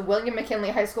 Apparently it's a William McKinley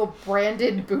High School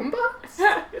branded boombox.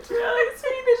 It's really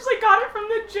sweet. They just got it from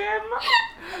the gym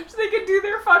so they could do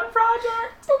their fun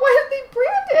project. But why did they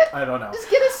brand it? I don't know. Just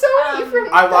get a Sony from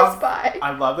I love- Best Buy.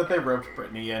 I love that they roped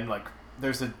Brittany in.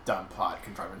 There's a dumb plot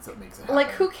contrivance that makes it happen.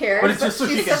 Who cares? But it's just so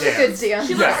she's she can such a good dance. dancer.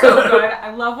 She Yeah. looks so good.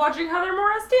 I love watching Heather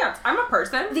Morris dance. I'm a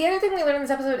person. The other thing we learned in this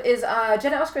episode is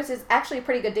Jenna Oskris is actually a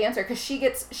pretty good dancer because she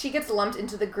gets lumped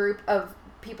into the group of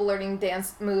people learning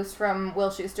dance moves from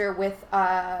Will Schuester with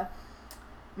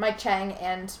Mike Chang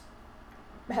and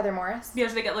Heather Morris.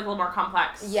 Because they get a little more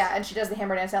complex. Yeah, and she does the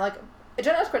hammer dance now.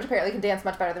 Jenna Oskris apparently can dance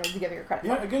much better than we give her credit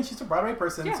Yeah, for. again, she's a Broadway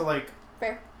person, Yeah. so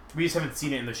Fair. we just haven't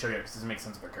seen it in the show yet because it doesn't make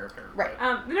sense of her character. Right.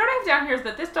 but- The note I have down here is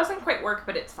that this doesn't quite work,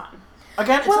 but it's fun.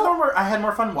 Again, it's Well- the one where I had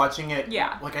more fun watching it.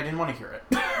 Yeah. Like, I didn't want to hear it.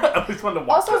 I just wanted to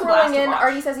watch Also it. blast rolling to in, watch.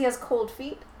 Artie says he has cold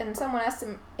feet, and someone asked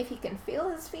him if he can feel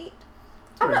his feet.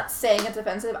 I'm Weird. not saying it's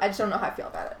offensive. I just don't know how I feel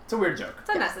about it. It's a weird joke. It's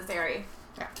unnecessary.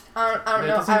 Yeah. I don't It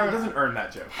know. doesn't, I don't it know. doesn't earn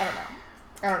that joke.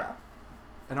 I don't know.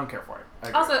 I don't care for it. I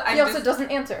agree. Also, He I also just doesn't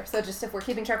answer. So just if we're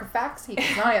keeping track of facts, he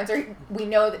does not answer. We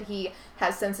know that he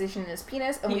has sensation in his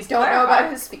penis, and He's we don't know clarified.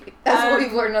 about his feet. That's what Um,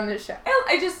 we've learned on this show.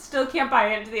 I just still can't buy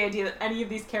into the idea that any of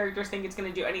these characters think it's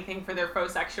going to do anything for their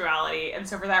faux sexuality, and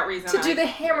so for that reason, To do the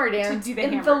hammer dance do the in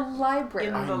hammer the library.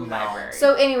 in I the know. library.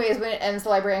 So, anyways, when it ends, the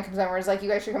librarian comes over and is like, "You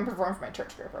guys should come perform for my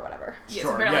church group or whatever." yes,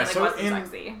 Sure, apparently yeah, like so wasn't in-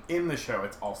 sexy. In the show,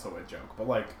 it's also a joke, but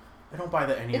like, I don't buy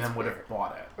that any of It's them would have weird.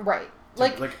 bought it. Right. So,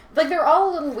 Like they're all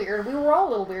a little weird. We were all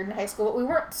a little weird in high school, but we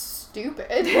weren't stupid.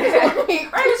 Like, Right,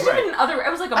 it was Right. stupid in other. It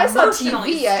was like I saw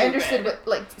emotionally TV. I stupid. understood what,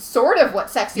 like, sort of what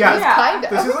sexy Yeah. was, Yeah. kind of.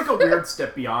 This is like a weird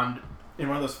step beyond in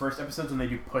one of those first episodes when they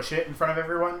do push it in front of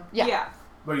everyone. Yeah.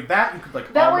 Like that, you could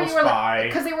like That where almost you were like, buy.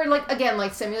 because they were like, again,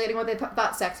 like simulating what they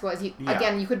thought sex was. Yeah.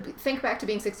 Again, you could think back to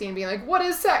being 16 and being like, what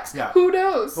is sex? Yeah. Who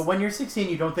knows? But when you're 16,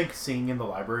 you don't think singing in the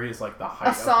library is like the height A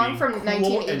of song being from cool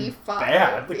 1985. and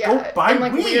bad. Like, Yeah, go buy and,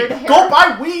 like, weed. weird Go hair.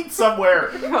 buy weed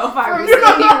somewhere. Go find From me.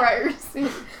 Cindy Ryerson.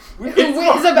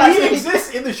 is about he to-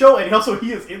 exists in the show, and also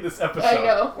he is in this episode. I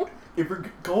know. If we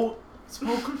go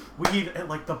smoke weed at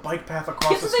like the bike path across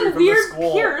Kiss the us street in from the weird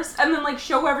school. pierce, and then like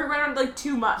show everyone like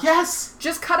too much. Yes.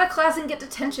 Just cut a class and get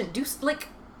detention. Do, like,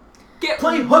 Get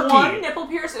Play one hooky. nipple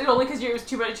pierce, and only because it was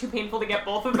too painful to get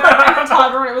both of them, and tell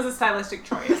everyone it was a stylistic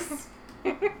choice.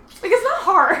 Like it's not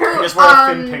hard. Just wear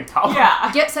a thin pink top.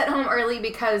 Yeah. get sent home early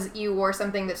because you wore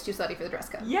something that's too slutty for the dress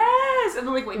code. Yes, and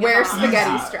then like wait. Wear get on.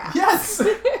 spaghetti Easy. straps. Yes.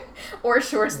 Or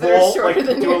shorts that Roll, are shorter like,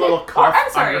 than do your a little cuff I'm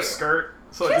on sorry. your skirt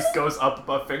so it just goes up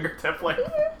above fingertip like.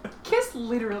 Kiss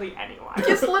literally anyone.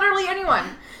 Kiss literally anyone.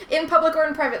 In public or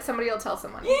in private, somebody will tell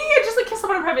someone. Yeah, just like kiss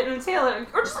someone in private and say it,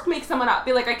 or just like make someone up.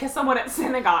 Be like, I kissed someone at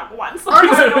synagogue once. Like,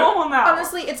 Honestly- no one will know.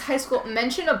 Honestly, it's high school.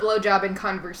 Mention a blowjob in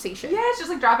conversation. Yeah, it's just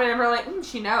like drop it and we're like,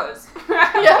 she knows.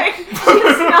 Yeah. Like, it's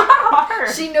not hard.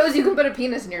 She knows you can put a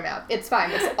penis in your mouth. It's fine.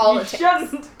 That's all you it takes.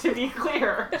 shouldn't, to be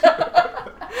clear.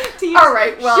 Teens All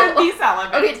right, well- should be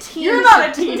celibate. Okay, teens You're not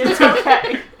a should- teen, it's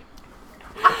okay.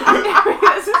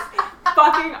 This is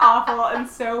fucking awful and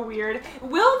so weird.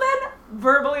 Will then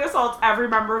verbally assaults every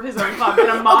member of his own club in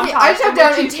a montage. Okay, I just have in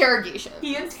down which he- interrogation.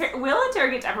 Will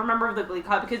interrogates every member of the Glee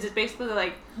Club because it's basically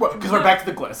like, Because we're back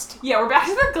to the glist. yeah, we're back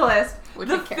to the glist. Which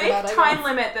The we care fake about, I time guess.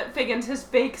 limit that Figgins has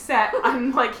fake set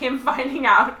on like him finding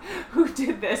out who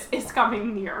did this is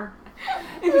coming near.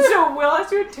 And so Will has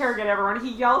to interrogate everyone.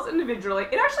 He yells individually.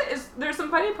 It actually is. There's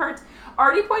some funny parts.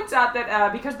 Artie points out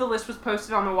that because the list was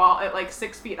posted on the wall at like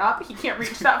 6 feet up, he can't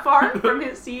reach that far from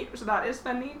his seat. So that is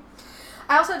funny.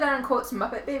 I also had down in quotes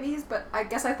Muppet Babies, but I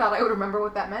guess I thought I would remember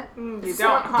what that meant. You Did don't,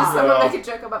 someone, did huh? someone No. make a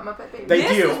joke about Muppet Babies? They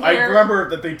This do. is I where- remember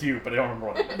that they do, but I don't remember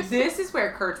what it is. This is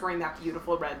where Kurt's wearing that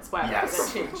beautiful red sweater Yes.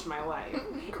 that changed my life.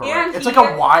 Correct. And It's he-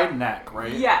 like a wide neck,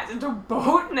 right? Yes, it's a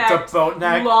boat neck. It's a boat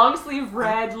neck. Long sleeve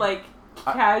red, like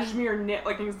cashmere knit,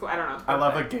 like I don't know. I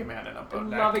love a gay man in a boat I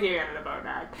neck. love a gay man in a boat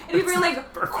neck. And he's wearing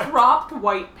like cropped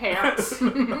white pants.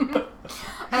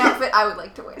 An outfit I would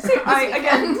like to wear. I this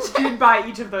again weekend. did buy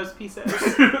each of those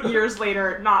pieces years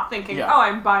later, not thinking, Yeah. oh,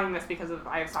 I'm buying this because of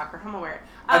I have soccer. I'm gonna wear it.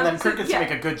 And then so, Kurt gets yeah. to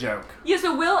make a good joke. Yeah,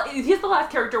 so he's the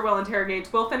last character Will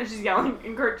interrogates. Will finishes yelling,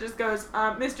 and Kurt just goes,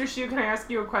 Mr. Shu, can I ask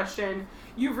you a question?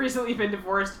 You've recently been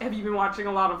divorced. Have you been watching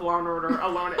a lot of Law & Order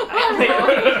alone at night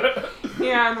lately?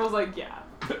 And Will's like, yeah.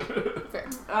 Fair.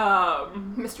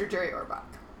 Mr. Jerry Orbach.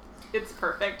 It's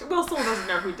perfect. Will still doesn't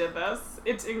know who did this.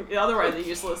 It's otherwise a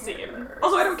useless scene.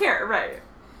 Also, I don't care, right?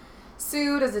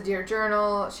 Sue does a Dear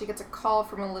Journal. She gets a call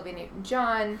from Olivia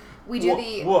Newton-John. We do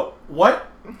What?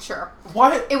 Sure.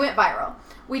 What? It went viral.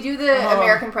 We do the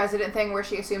American President thing where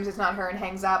she assumes it's not her and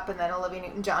hangs up, and then Olivia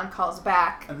Newton-John calls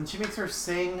back. And then she makes her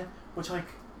sing, which, like,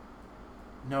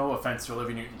 no offense to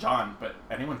Olivia Newton-John, but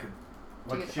anyone could.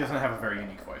 Like, she doesn't have a very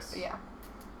unique voice. Yeah.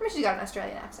 I mean, she's got an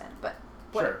Australian accent, but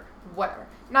Sure. whatever.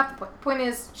 Not the point. Point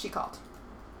is, she called.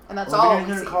 And that's Olivia all we see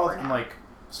Newton-John called for and, now. like,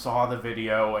 saw the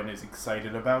video and is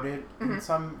excited about it Mm-hmm. in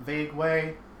some vague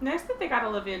way. Nice that they got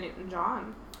Olivia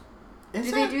Newton-John.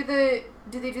 Is Do it?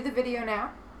 they do the video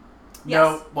now?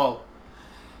 No, Yes. well,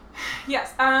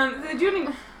 Yes. They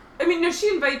do. I mean, no. She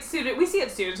invites Sue to. We see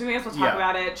it soon, so we may as well talk Yeah.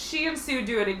 about it. She and Sue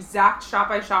do an exact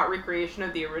shot-by-shot recreation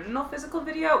of the original physical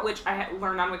video, which I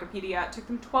learned on Wikipedia. It took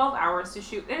them 12 hours to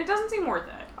shoot, and it doesn't seem worth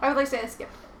it. I would like to say I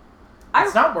skipped it.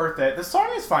 It's not worth it. The song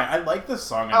is fine. I like this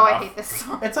song enough. Oh, I hate this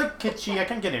song. It's like kitschy. I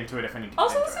can get into it if I need to.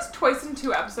 Also, get this into is twice in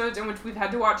 2 episodes in which we've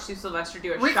had to watch Sue Sylvester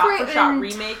do a Recreate shot-for-shot an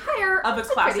remake entire of a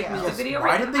music classic video. music Yes, video. why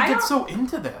right? did they get so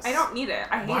into this? I don't need it.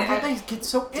 I hate Why it. did they get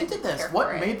so into Didn't this? care What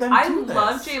for it. made them I do this?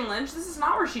 love Jane Lynch. This is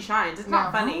not where she shines. It's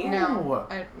not funny. No.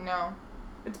 No. No.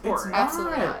 It's boring. not.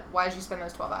 Absolutely not. Why did you spend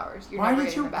those 12 hours? You're Why never did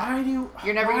getting you? them back. Why do you?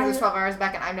 You're never getting why- those 12 hours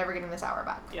back, and I'm never getting this hour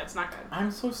back. Yeah, it's not good. I'm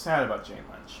so sad about Jane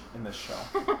Lynch in this show.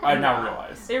 I now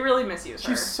realize They really misuse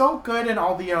her. she's so good in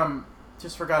all the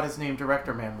just forgot his name,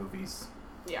 Director Man movies.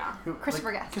 Yeah.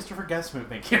 Christopher Guest. Christopher Guest movie.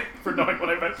 Thank you for knowing what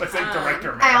I meant by saying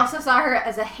Director Man. I also saw her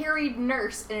as a harried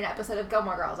nurse in an episode of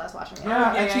Gilmore Girls I was watching. the other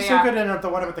Yeah, day. and she's yeah. so good in the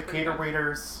one with the cater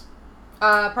waiters.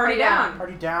 Party Down.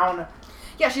 Party Down.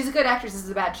 Yeah, she's a good actress. This is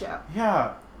a bad show.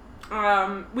 Yeah.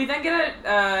 We then get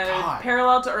a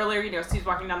parallel to earlier, Sue's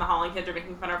walking down the hall and kids are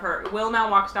making fun of her. Will now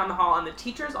walks down the hall and the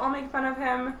teachers all make fun of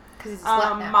him. Because he's a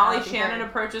slut now. Molly I'll be Shannon heard.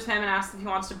 approaches him and asks if he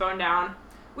wants to bone down,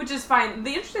 which is fine. The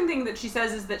interesting thing that she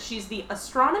says is that she's the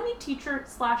astronomy teacher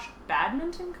 /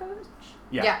 badminton coach.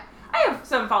 Yeah. I have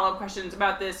some follow-up questions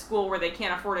about this school where they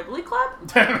can't afford a glee club.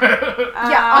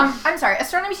 I'm sorry.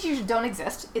 Astronomy teachers don't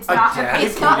exist. It's A not.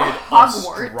 It's not dedicated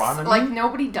Hogwarts. astronomy? Like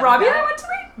nobody does Robbie that. and I went to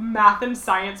a math and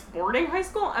science boarding high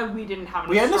school, and we didn't have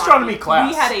an We had an astronomy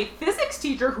class. We had a physics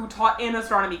teacher who taught an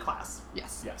astronomy class.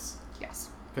 Yes. Yes. Yes.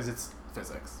 Because it's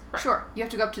physics. Right. Sure. You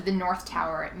have to go up to the North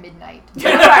Tower at midnight.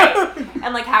 Right.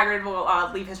 And like Hagrid will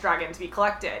leave his dragon to be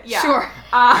collected. Yeah. Sure.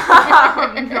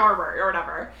 Norbert or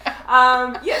whatever.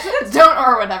 Yeah, so that's Don't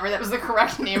or whatever. That was the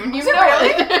correct name. And you Is it know really?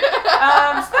 it.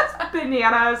 So that's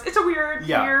bananas. It's a weird.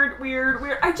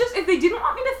 I just, if they didn't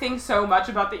want me to think so much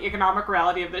about the economic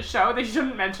reality of this show, they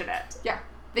shouldn't mention it. Yeah.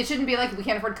 They shouldn't be like, we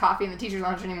can't afford coffee in the teacher's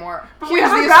lounge anymore. But we Here's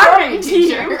have a the badminton astronomy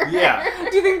team. teacher. Yeah.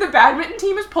 Do you think the badminton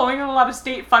team is pulling in a lot of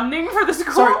state funding for the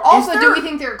school? Sorry, Also, Is do there- we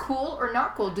think they're cool or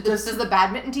not cool? Does the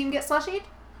badminton team get slushied?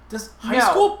 Does high No.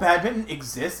 school badminton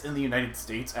exist in the United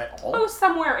States at all? Oh,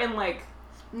 somewhere in like.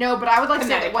 No, but I would like to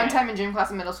say that one Connecticut. time in gym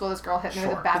class in middle school, this girl hit me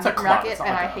with a Sure. It's a badminton club. racket, It's not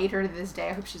and like I a- hate her to this day.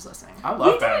 I hope she's listening. I love We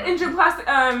did it badminton. in gym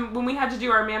class when we had to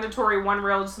do our mandatory one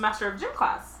real semester of gym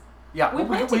class. Yeah, We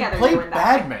played together played doing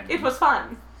that. badminton. It was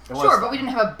fun. It was Sure, fun. but we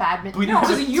didn't have a badminton We No, didn't it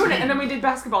was a have a unit, team. and then we did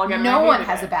basketball again. and No I one hated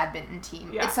has it. a badminton team.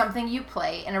 Yeah. It's something you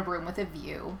play in a room with a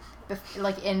view,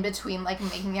 like in between, like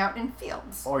making out in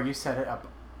fields. Or you set it up.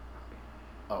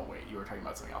 Oh wait, you were talking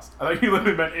about something else. I thought you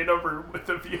literally meant in a room with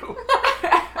a view.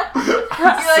 You're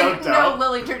So like, dumb. no,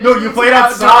 Lily. No, you tradition's played an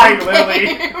outside, outdoor Lily.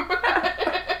 game."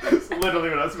 That's literally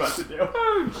what I was about to do.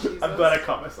 Oh, Jesus. I'm glad I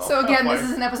caught myself. So again, halfway. this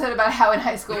is an episode about how in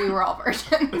high school we were all virgins.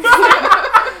 And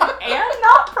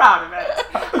not proud of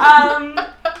it.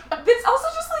 It's also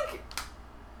just like,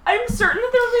 I'm certain that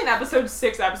there will be an episode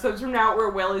 6 episodes from now where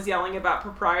Will is yelling about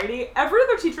propriety. Every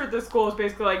other teacher at this school is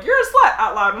basically like, you're a slut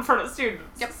out loud in front of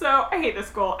students. Yep. So I hate this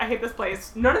school. I hate this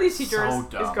place. None of these teachers So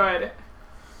dumb. is good.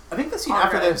 I think the scene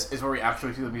Alright. after this is where we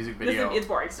actually see the music video. It's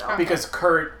boring still. Because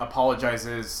Kurt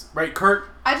apologizes. Right, Kurt?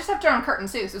 I just have to on Curtin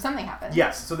Sue, so something happened.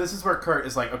 Yes, so this is where Kurt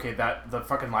is like, okay, that the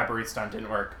fucking library stunt didn't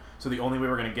work, so the only way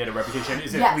we're going to get a reputation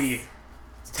is Yes. if we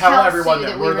tell Tell everyone Sue that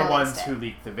that we're we the ones released it. who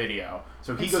leaked the video.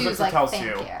 So he And goes Sue's up to like, tell "Thank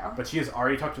Sue, you." but she has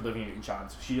already talked to Olivia Newton-John,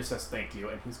 so she just says thank you,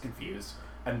 and he's confused.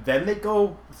 And then they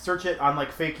go search it on,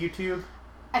 like, fake YouTube,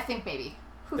 I think maybe.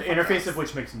 Who the fuck interface knows? of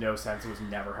which makes no sense. It was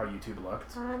never how YouTube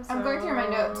looked. I'm going through my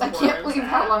notes. I can't believe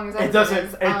how long this It episode doesn't.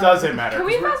 is. It doesn't matter. Can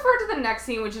we 'cause we're- fast forward to the next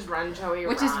scene, which is Run, Joey,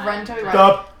 Which is Run, Joey,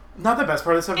 Run. not the best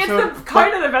part of this It's episode. the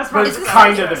kind of the best part. but It's it's the kind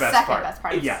of second- the best second part. best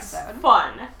part of Yes. this episode.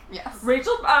 Fun. Yes.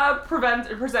 Rachel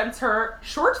presents her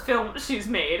short film she's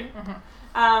made,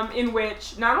 in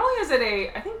which not only is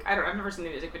it I've never seen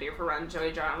the music video for Run,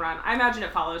 Joey, John, Run. I imagine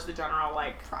it follows the general,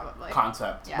 like, Probably.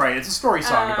 Concept. Yeah. Right, it's a story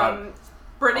song about...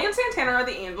 Brittany and Santana are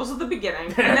the angels at the beginning,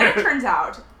 and then it turns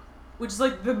out, which is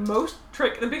like the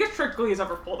biggest trick Glee has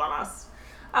ever pulled on us,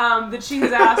 that she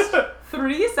has asked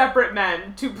 3 separate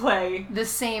men to play. The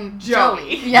same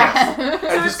Joey. Joey. Yeah. And So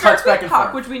it it just starts cuts back with and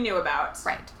Puck, forth. which we knew about,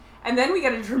 Right. and then we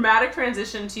get a dramatic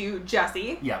transition to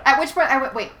Jessie. Yeah. At which point I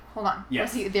went, wait, hold on.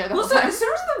 Yes. Was he there the Well, whole so time? as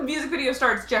soon as the music video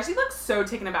starts, Jessie looks so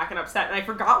taken aback and upset, and I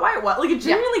forgot why it was. Like, it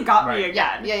genuinely got me Right.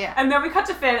 again. Yeah. And then we cut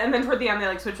to Finn, and then toward the end, they,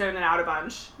 like, switch in and out a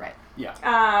bunch. Right. Yeah.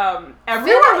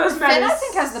 Every one of those men Finn, is... I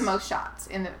think, has the most shots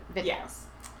in the video. Yes.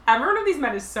 Every one of these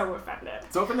men is so offended.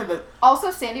 It's open to the... Also,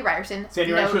 Sandy Ryerson.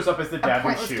 Sandy Ryan shows up as the A dad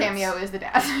when pointless shoots. cameo is the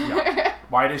dad. Yeah.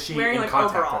 Why does she Wearing, in like,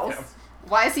 contact overalls. with him?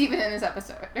 Why is he even in this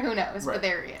episode? Who knows? Right. But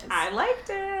there he is. I liked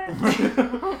it.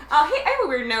 Hey, I have a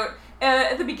weird note.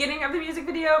 At the beginning of the music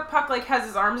video, Puck, like, has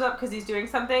his arms up because he's doing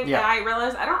something, Yeah. and I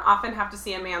realized I don't often have to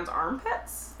see a man's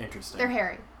armpits, Interesting. They're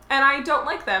hairy. and I don't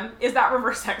like them. Is that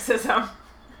reverse sexism?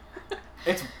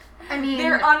 It's. I mean,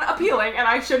 They're unappealing, and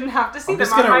I shouldn't have to see I'm them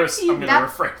just on gonna, my I'm TV. gonna That-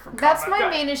 refrain from that's comment. my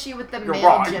main issue with the You're male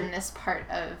wrong. gymnast part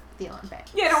of the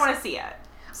Olympics. Yeah, I don't want to see it.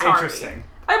 Sorry. Interesting.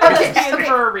 I put Okay, this in okay.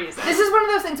 for a reason. This is one of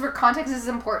those things where context is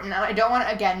important, and I don't want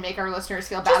to, again, make our listeners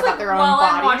feel bad Just about like their own while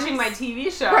bodies. I'm watching my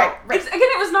TV show. Right. It's, again,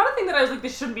 it was not a thing that I was like,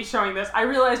 this shouldn't be showing this. I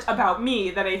realized about me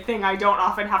that a thing I don't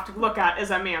often have to look at is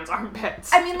a man's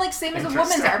armpits. I mean, like, same as a woman's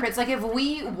Interesting. armpits. Like, if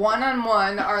we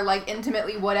one-on-one are, like,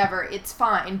 intimately whatever, it's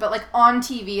fine. But, like, on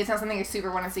TV, it's not something I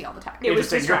super want to see all the time. It was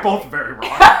Interesting. You're distracting. both very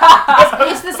wrong.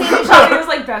 It's the same issue. it was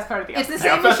like best part of the It's the episode.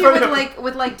 Yeah, same that's issue probably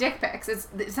with like dick pics.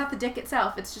 It's not the dick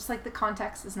itself. It's just like the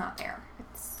context is not there.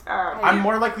 It's I'm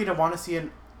more likely to want to see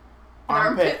an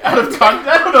armpit. armpit out of context.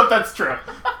 I don't know if that's true.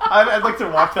 I'd like to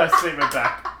walk that statement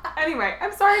back. Anyway,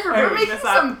 I'm sorry for We're we're bringing making this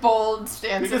up. some bold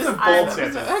stances. Because of I'm bold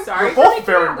stances. sorry We're for both making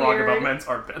very it wrong weird. about men's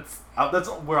armpits. That's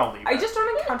where I'll leave I it. just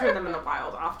don't encounter them in the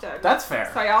wild often. That's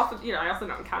fair. So I also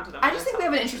don't encounter them. I in just the think we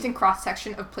have an television. interesting cross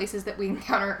section of places that we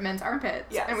encounter men's armpits.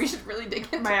 Yes. And we should really dig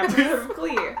into My it. episode of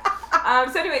Glee.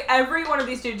 So anyway, every one of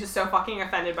these dudes is so fucking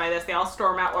offended by this. They all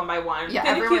storm out one by one. Yeah,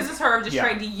 Finn everyone's- accuses her of just Yeah.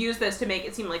 trying to use this to make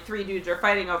it seem like 3 dudes are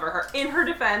fighting over her. In her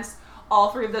defense, all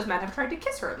 3 of those men have tried to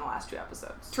kiss her in the last 2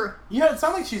 episodes. True. Yeah, it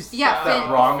sounds like she's Yeah, that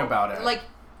Finn- wrong about it. Like,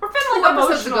 Or Finn, 2 like,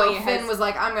 episodes ago, emotionally Finn has- was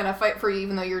like, I'm gonna fight for you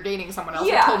even though you're dating someone else.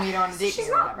 Yeah. You told me you don't want to date She's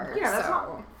me or not- whatever. yeah, that's so.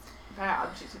 not- bad.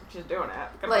 She's doing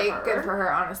it. Like, good for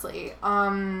her, honestly.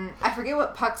 I forget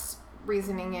what Puck's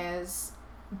reasoning is,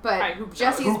 but Right, who knows?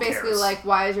 Jesse's Who basically cares? like,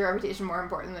 why is your reputation more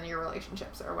important than your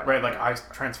relationships or whatever? Right, like I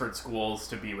transferred schools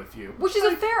to be with you. Which is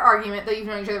a fair argument that you've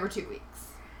known each other for 2 weeks.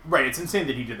 Right, it's insane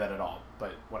that he did that at all,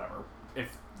 but whatever. If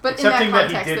But in that accepting that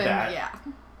context, he did then, that, yeah.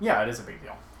 yeah, it is a big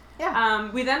deal.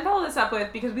 We then follow this up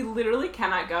with, because we literally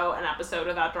cannot go an episode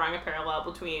without drawing a parallel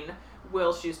between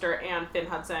Will Schuester and Finn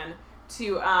Hudson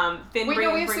to Finn Wait,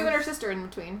 no, we have brings- Sue and her sister in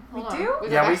between. Hold on. do?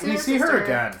 We've Yeah, got we Sue and her see her sister,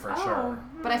 again for Oh. sure.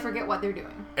 But I forget what they're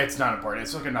doing. It's not important.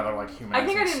 It's like another like human. I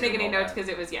think I didn't make any notes because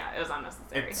it was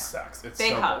unnecessary. It sucks. It's They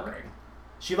so hug. boring.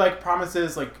 She like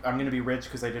promises like I'm gonna be rich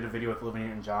because I did a video with Olivia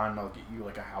and John. And I'll get you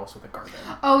like a house with a garden.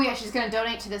 Oh, yeah, she's gonna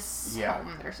donate to this Yeah.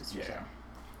 home that her sister's Yeah. in.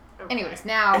 Okay. Anyways,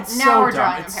 now It's now so we're dumb.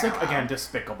 drawing It's a like parallel. again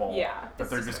despicable. Yeah, that it's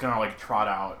they're just gonna like trot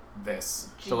out this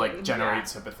to like Gene, generate yeah.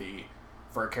 sympathy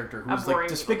for a character A who's boring like evil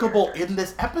despicable character. in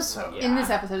this episode. Yeah. In this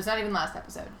episode, it's not even last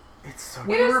episode. It's so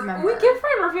We It is- remember. We give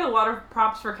Ryan Murphy a lot of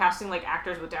props for casting like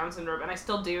actors with Down syndrome, and I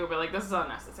still do, but like this is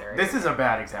unnecessary. This is a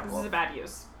bad This example. is a bad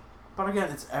use. But again,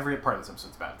 it's every part of this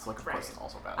episode's bad. So like of Right. course it's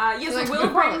also bad. Yes, So, like, Will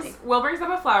good quality. brings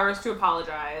them a flowers to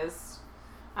apologize.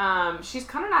 She's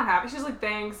kind of not happy. She's like,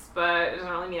 thanks, but it doesn't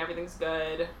really mean everything's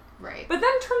good. Right. But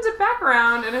then turns it back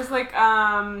around and is like,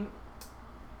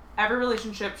 every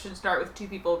relationship should start with 2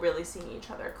 people really seeing each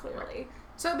other clearly.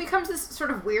 So it becomes this sort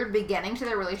of weird beginning to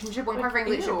their relationship when, quite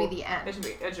frankly, it should be ew. the end.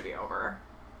 It should be over.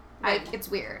 Like, it's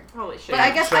weird. Holy shit. But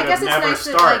I guess should've it's never nice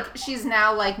start. that like she's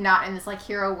now like not in this like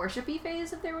hero worshipy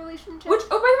phase of their relationship. Which,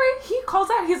 oh, by the way, he calls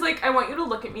out, he's like, I want you to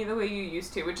look at me the way you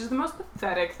used to, which is the most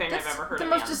pathetic thing That's I've ever heard the a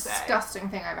most man say. disgusting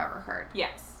thing I've ever heard.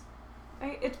 Yes.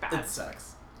 It's bad. It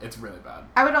sucks. It's really bad.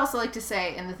 I would also like to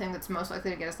say, and the thing that's most likely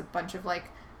to get us a bunch of like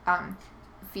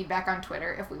feedback on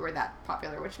Twitter if we were that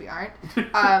popular, which we aren't.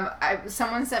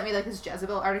 Someone sent me like this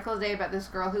Jezebel article today about this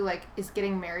girl who like is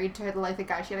getting married to like the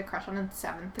guy she had a crush on in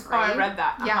 7th grade. Oh, I read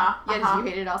that. Yeah, Uh-huh, yeah. Did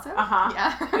you hate it also? Uh-huh.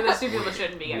 Yeah. Those 2 people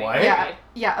shouldn't be getting What? married. Yeah,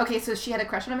 yeah. Okay, so she had a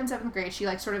crush on him in 7th grade. She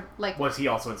like sort of like Was he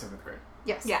also in 7th grade?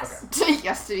 yes, Yes.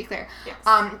 yes, to be clear. Yes.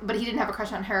 But he didn't have a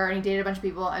crush on her, and he dated a bunch of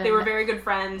people. And They were very good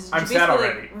friends. I'm She sad basically,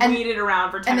 already. Like, And- weeded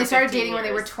around for 10 and they or started 15 dating when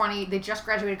they were years. 20. They just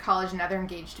graduated college, and now they're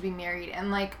engaged to be married.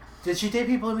 And like, Did she date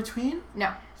people in between?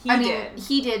 no, He I mean, did.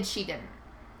 he did. She didn't.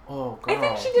 Oh, girl. I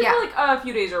think she did Yeah. for like a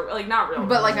few days, or like not really.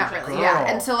 But like not really, yeah. Girl.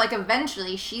 And so like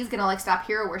eventually she's gonna like stop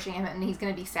hero worshiping him, and he's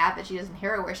gonna be sad that she doesn't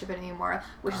hero worship it anymore,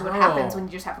 which is what Girl. happens when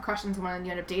you just have a crush on someone and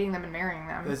you end up dating them and marrying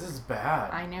them. This is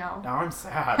bad. I know. Now I'm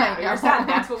sad. I know. You're sad.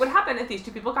 That's what would happen if these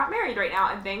 2 people got married right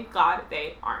now, and thank God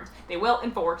they aren't. They will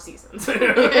in 4 seasons. Will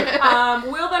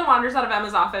then wanders out of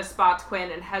Emma's office, spots Quinn,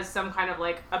 and has some kind of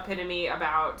like epitome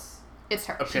about. It's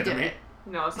her. She did Epitome? it.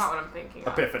 No, it's not what I'm thinking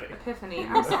of. Epiphany. Epiphany.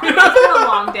 I'm sorry. It's been a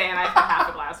long day, and I've had half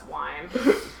a glass of wine.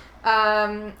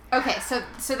 Okay,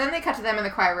 so then they cut to them in the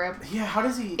choir room. Yeah, how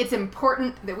does he... It's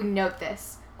important that we note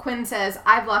this. Quinn says,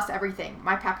 I've lost everything.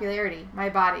 My popularity, my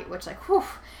body, which like, whew.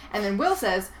 And then Will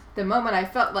says, the moment I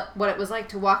felt like what it was like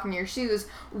to walk in your shoes,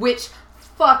 which,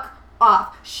 fuck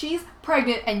off. She's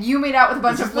pregnant and you made out with a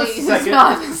bunch This of is the ladies. It's second-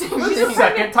 not the same This is the thing.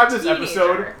 second time this Teenager.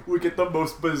 episode we get the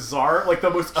most bizarre, like the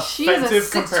most She's a offensive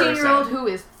 16-year-old comparison. who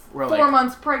is We're 4 like-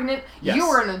 months pregnant. Yes. You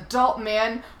are an adult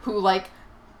man who, like,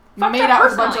 fucked made up out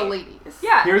with a bunch of personally. ladies.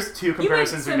 Yeah. Here's two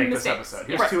comparisons we some make this mistakes. episode.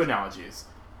 Here's Right. two analogies.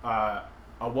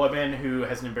 A woman who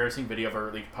has an embarrassing video of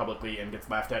her leaked publicly and gets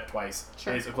laughed at twice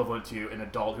Sure. is equivalent to an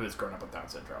adult who has grown up with Down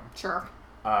syndrome. Sure.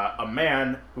 A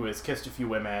man who has kissed a few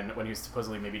women when he was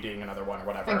supposedly maybe dating another one or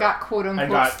whatever. And got quote unquote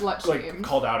and got slut like shamed.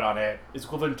 called out on it is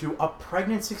equivalent to a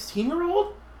pregnant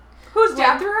 16-year-old. Whose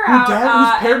dad threw her Whose out,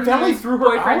 dad- whose and family whose threw her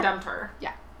boyfriend out? dumped her.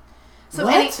 So,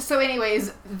 What?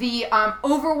 anyways, the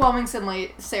overwhelming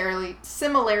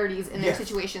similarities in their Yes.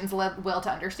 situations led Will to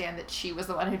understand that she was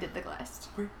the one who did the list.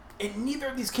 In neither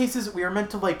of these cases, we're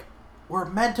meant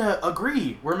to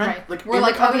agree. We're meant Right. like We're in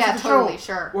like, the oh context yeah, of the totally,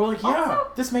 show, sure. We're like, yeah, Also-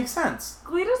 this makes sense.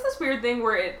 Glee does this weird thing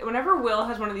where whenever Will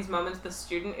has one of these moments with the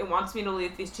student, it wants me to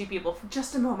believe these two people for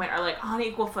just a moment are like on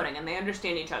equal footing and they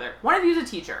understand each other. One of you is a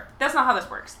teacher. That's not how this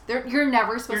works. You're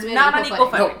never supposed You're to be not on on equal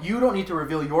equal footing. footing. No, you don't need to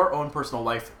reveal your own personal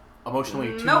life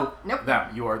emotionally to Nope. Nope.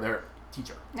 them. You are their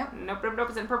teacher. Nope,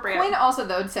 it's inappropriate. Quinn also,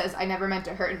 though, says, I never meant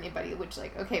to hurt anybody, which,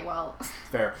 like, okay, well...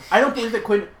 Fair. I don't believe that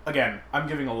Quinn. Again, I'm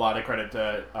giving a lot of credit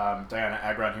to Diana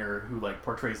Agron here, who like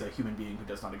portrays a human being who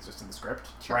does not exist in the script.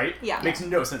 Sure. Right? Yeah. Makes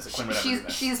no sense that Quinn would ever do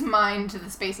this. She's mined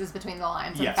the spaces between the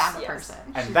lines and Yes. found a Yes. person.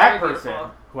 And She's that very person,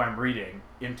 beautiful. who I'm reading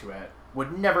into it,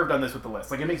 would never have done this with the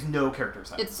list. Like, it makes no character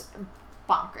sense. It's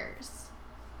bonkers.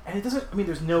 And it doesn't. I mean,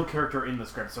 there's no character in the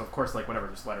script, so of course, like, whatever,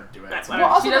 just let her do it. That's Like, what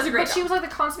Well, also, She does a great but she job. was like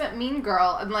the consummate mean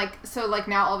girl, and like so, like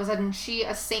now all of a sudden she,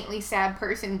 a saintly, sad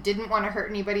person, didn't want to hurt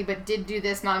anybody, but did do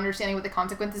this, not understanding what the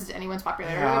consequences to anyone's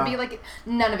popularity Yeah. would be. Like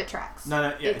none of it tracks.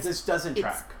 No, yeah, It's- this doesn't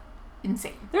it's- track.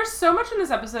 Insane. There's so much in this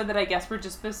episode that I guess we're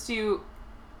just supposed to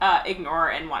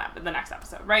ignore in the next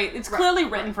episode, right? It's Right. clearly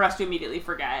written for us to immediately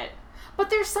forget. But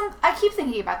there's some. I keep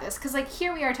thinking about this because, like,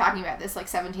 here we are talking about this, like,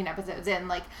 17 episodes in.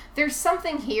 Like, there's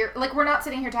something here. Like, we're not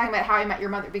sitting here talking about How I Met Your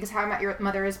Mother because How I Met Your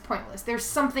Mother is pointless. There's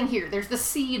something here. There's the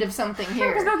seed of something Because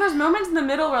here. there are those moments in the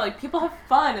middle where like people have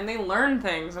fun and they learn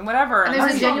things and whatever. And there's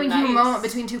that's a so genuine human nice. moment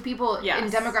between two people Yes.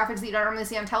 in demographics that you don't normally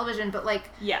see on television. But like,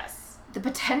 Yes. the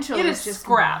potential It is is just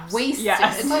scraps. wasted.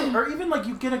 Yes. Or even like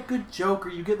you get a good joke, or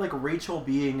you get like Rachel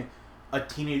being a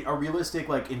realistic,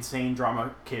 like, insane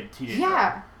drama kid teenager.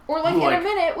 Yeah. Or like Who, in like- a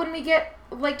minute when we get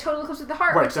like Total Eclipse of the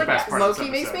Heart, Right, which the like best part of this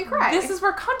Loki makes episode. me cry. This is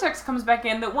where context comes back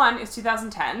in. That one is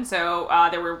 2010, so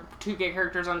there were two gay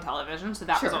characters on television, so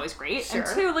that was Sure. always great. Sure. And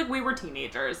two, like we were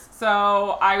teenagers,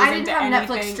 so I was I didn't into have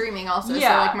anything. Netflix streaming also,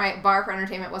 Yeah. so like my bar for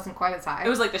entertainment wasn't quite as high. It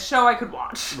was like the show I could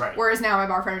watch. Right. Whereas now my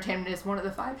bar for entertainment is one of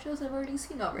the 5 shows I've already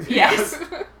seen already. Yes.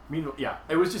 Meanwhile, yeah,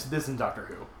 it was just this and Doctor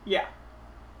Who. Yeah.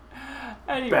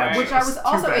 Anyway, Bad Which I was Two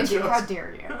also bad into. shows. How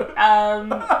dare you?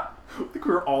 I think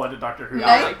we were all into Doctor Who. Yeah,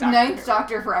 I like Ninth, Doctor Ninth Who.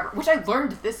 Doctor Forever, which I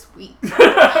learned this week. we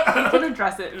can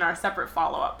address it in our separate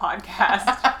follow-up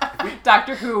podcast.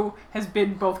 Doctor Who has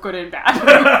been both good and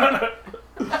bad.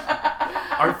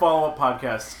 Our follow-up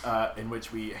podcast, in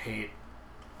which we hate,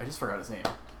 I just forgot his name.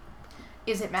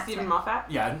 Is it Matt Stephen Smith?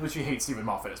 Moffat. Yeah, in which we hate Stephen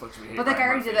Moffat, is what we hate. But that guy Ryan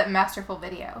already did Murphy. that masterful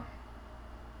video.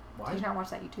 Why? Did you not watch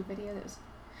that YouTube video?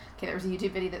 There was a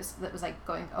YouTube video that was like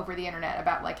going over the internet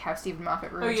about like how Stephen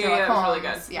Moffat ruined yeah, Sherlock yeah, it was really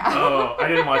Holmes. good. Yeah. Oh, I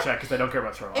didn't watch that because I don't care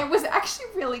about Sherlock. It was actually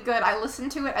really good. I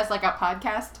listened to it as like a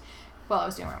podcast while I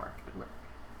was doing my work.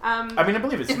 I mean, I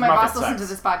believe it. If Stephen my boss Moffat listened to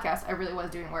sucks. this podcast, I really was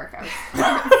doing work. I was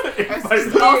If I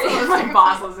was my- also if listening. my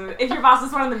boss listens, if your boss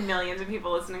is one of the millions of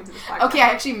people listening to this podcast. Okay, I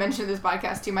actually mentioned this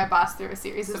podcast to my boss through a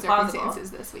series of So plausible.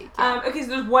 circumstances this week. Okay, so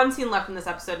there's one scene left in this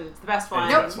episode, and it's the best one.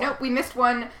 Nope. Nope, that's one. nope, we missed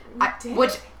one. did.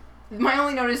 Which, my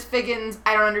only note is Figgins,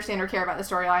 I don't understand or care about the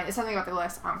storyline. It's something about the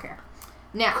list. I don't care.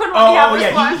 Now, Couldn't Oh this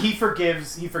yeah, one. he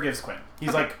forgives Quinn. He's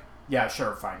Okay. like, yeah,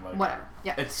 sure, fine, like, whatever.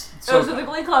 Yeah. It's So, so the good.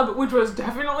 Glee Club, which was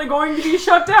definitely going to be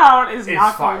shut down, is It's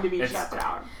not fine. going to be It's shut fine.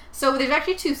 down. So there's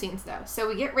actually 2 scenes though. So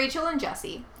we get Rachel and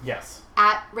Jesse Yes.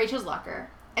 at Rachel's locker,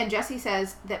 and Jesse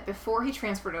says that before he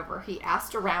transferred over, he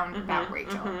asked around about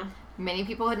Rachel. Many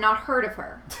people had not heard of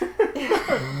her.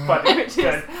 Funny. Which is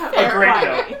Good. fair A great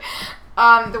funny.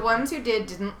 note. The ones who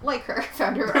didn't like her,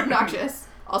 found her obnoxious.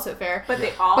 Also fair. But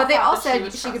they all But they all thought that said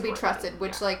was she could be trustworthy. trusted,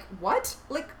 which, Yeah. like, what?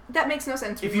 Like, that makes no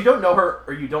sense. If you don't know her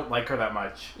or you don't like her that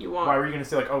much, You won't. why were you going to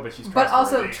say like, oh, but she's But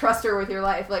also trustworthy? trust her with your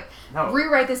life. Like, No.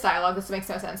 rewrite this dialogue. This makes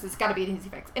no sense. It's got to be an easy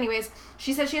fix. Anyways,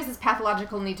 she says she has this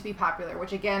pathological need to be popular,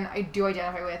 which, again, I do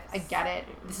identify with. I get it.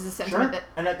 This is a sentiment that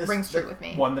and this rings true with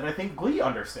me. One that I think Glee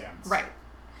understands. Right.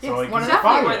 So like, One of he's the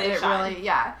definitely fine. where few they that shine. really,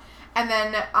 yeah. And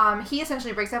then he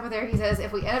essentially breaks up with her. He says,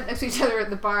 if we end up next to each other at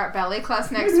the bar at ballet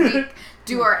class next week,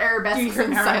 do our arabesques Do your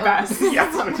in arabesques. silence.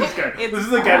 Yes, which is good. It's This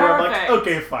is again where I'm like, perfect.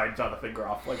 okay, fine, Jonathan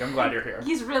Groff. Like, I'm glad you're here.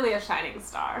 He's really a shining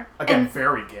star. Again, And-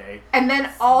 very gay. And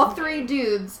then all 3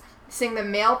 dudes sing the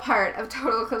male part of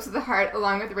Total Eclipse of the Heart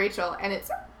along with Rachel, and it's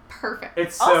perfect.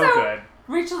 It's so Also, good.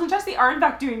 Rachel and Jessie are in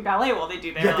fact doing ballet while they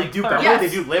do their Yeah, they like, do third- ballet. Yes. They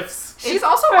do lifts. She's It's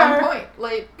also fair. on point.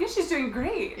 Like, Yeah, she's doing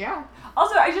great. yeah.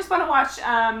 Also, I just want to watch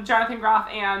Jonathan Groff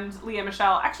and Leah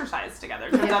Michelle exercise together.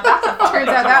 Turns out that's a fun Turns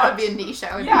thing out to that watch. would be a niche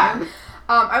I would Yeah. be in.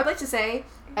 I would like to say,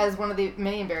 as one of the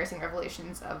many embarrassing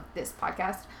revelations of this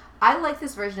podcast, I like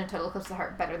this version of Total Eclipse of the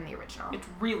Heart better than the original. It's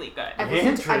really good. I've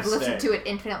listened to Interesting. it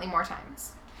infinitely more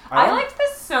times. I liked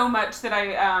this so much that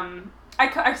I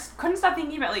couldn't stop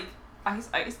thinking about like Ice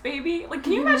Ice Baby. Like,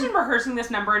 can you imagine rehearsing this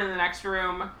number and in the next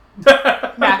room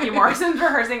Matthew Morrison's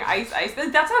rehearsing Ice Ice?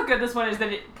 Like, that's how good this one is.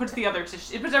 That it puts the other it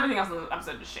puts everything else in the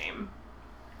episode to shame.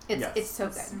 It's Yes. so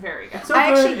It's good. very good. It's so I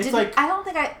good. actually It's didn't. like I don't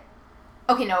think I.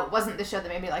 Okay, no, it wasn't the show that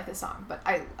made me like this song, but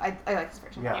I like this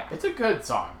version. yeah, Yeah. it's a good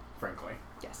song, frankly.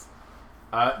 Yes.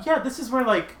 Yeah, this is where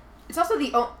like It's also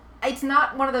it's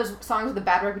not one of those songs with a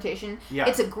bad reputation. Yeah.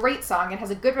 It's a great song. It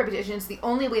has a good reputation. It's the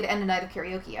only way to end a night of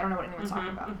karaoke. I don't know what anyone's talking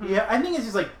about. yeah, I think it's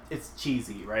just like it's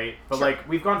cheesy, right? But Sure. like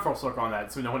we've gone full circle on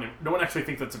that, so no one actually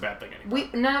thinks that's a bad thing anymore.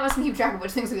 None of us can keep track of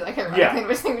which things we like. I Yeah. think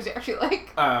which things we actually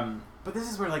like. But this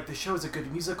is where like the show is a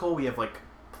good musical. We have like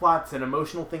plots and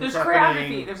emotional things There's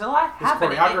happening. choreography. There's a lot There's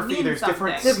happening. choreography, It means there's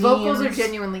different The something. vocals are scenes.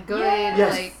 genuinely good. Yes.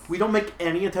 Yes, Like, we don't make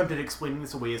any attempt at explaining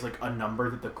this away as like a number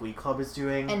that the Glee Club is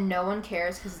doing, and no one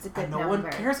cares because it's a good and no number.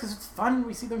 one cares because it's fun.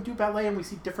 We see them do ballet and we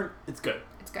see different. It's good,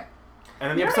 It's good. and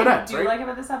then the You know episode what I ends, do right? like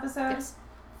about this episode? Yes.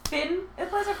 Finn, it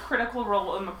plays a critical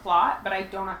role in the plot, but I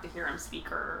don't have to hear him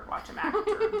speak or watch him act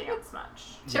or dance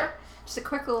much. Sure. Just a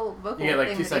quick little vocal You get, like,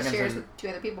 thing 2 that he seconds shares and with two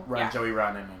other people. Run, Yeah. Joey,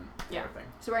 run, and Yeah. everything.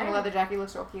 So wearing a leather jacket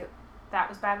looks real cute. That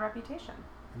was Bad Reputation.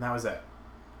 And that was it.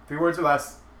 3 words or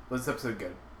less. Was this episode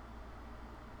good?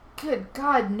 Good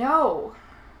God, no.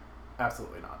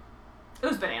 Absolutely not. It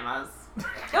was bananas. It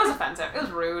was offensive. It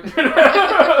was rude.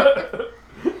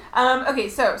 Okay,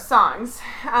 so songs.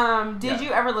 Did Yeah.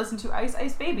 you ever listen to Ice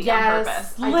Ice Baby Yes, on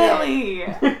purpose? I did. Lily. You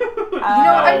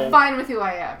know what? I'm No. fine with who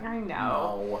I am. I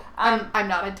know. No. I'm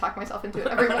not. I talk myself into it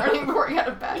every morning before I get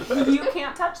out of bed. You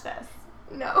can't touch this.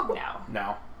 No. No.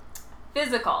 No.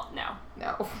 Physical. No.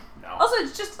 No. No. Also,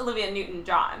 it's just Olivia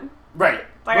Newton-John. Right.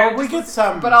 Like, I well, we just get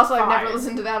some. But also, I've Fine. never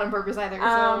listened to that on purpose either. So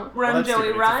Run, Well, that's Joey, stupid.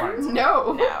 It's a Run. fine song.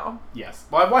 no. No. Yes.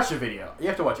 Well, I've watched the video. You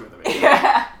have to watch it with the video.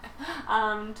 Yeah.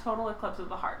 Total Eclipse of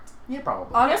the Heart. Yeah,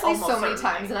 probably. Honestly, Almost so many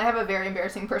certainly. times, and I have a very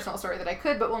embarrassing personal story that I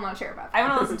could, but will not share about. I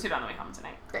want to listen to it on the way home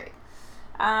tonight. Great.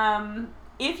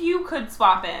 If you could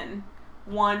swap in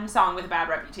one song with a bad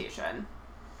reputation,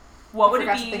 what I would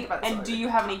forgot it to be? think about this And do already. you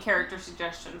have any character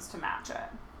suggestions to match it?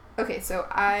 Okay, so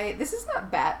this is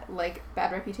not bad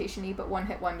reputation-y, but one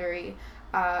hit wondery.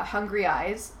 Hungry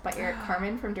Eyes by Eric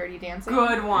Carmen from Dirty Dancing.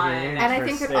 Good one. Yeah. And I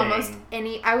think that almost Interesting.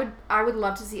 any, I would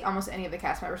love to see almost any of the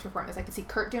cast members perform this. I could see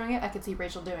Kurt doing it. I could see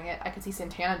Rachel doing it. I could see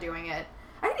Santana doing it.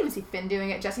 I could even see Finn doing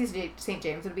it. Jesse St.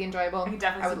 James would be enjoyable. I could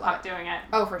definitely I see would love Puck it. doing it.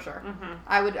 Oh, for sure. Mm-hmm.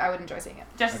 I would enjoy seeing it.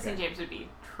 Jesse Okay. St. James would be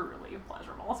truly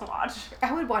pleasurable to watch.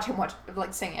 I would watch him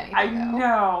sing anything. I though.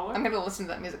 know. I'm gonna listen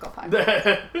to that musical time.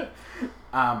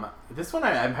 This one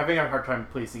I'm having a hard time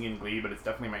placing in Glee, but it's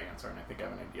definitely my answer, and I think I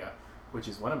have an idea, which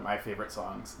is one of my favorite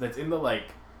songs that's in the like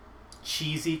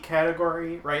cheesy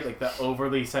category, right? Like the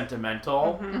overly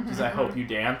sentimental, Mhm. which is I Hope You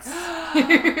Dance.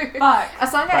 Fuck. A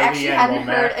song By I actually Leanne hadn't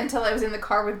heard Womack. until I was in the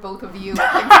car with both of you at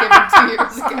Thanksgiving 2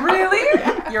 years ago.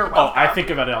 Really? You're Oh, welcome. I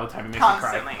think about it all the time. It makes me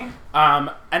Constantly.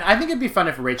 cry. And I think it'd be fun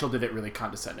if Rachel did it really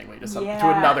condescendingly to to Yes.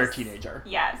 another teenager.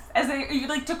 Yes. As you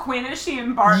like to Quinn as she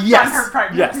embarks Yes. on her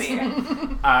pregnancy.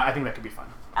 I think that could be fun.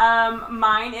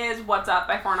 Mine is What's Up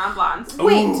by Four Non Blondes.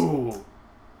 Wait. Ooh.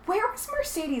 Where was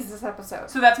Mercedes this episode?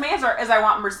 So that's my answer, is I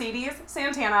want Mercedes,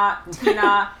 Santana,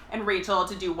 Tina, and Rachel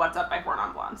to do What's Up by Four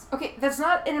Non Blondes. Okay, that's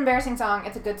not an embarrassing song.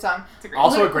 It's a good song. It's a great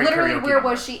Also a great Literally, karaoke where number.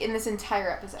 was she in this entire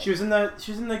episode? She was in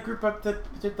the group up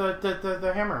that did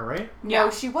the hammer, right? No, Yeah.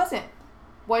 she wasn't.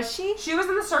 Was she? She was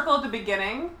in the circle at the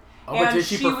beginning. Oh, but And did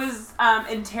she she was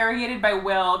interrogated by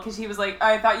Will because he was like,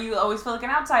 I thought you always feel like an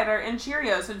outsider in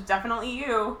Cheerios, so it's definitely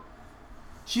you.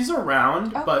 She's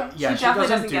around, Okay. but yeah, She she definitely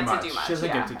doesn't doesn't do get to much. do much, She doesn't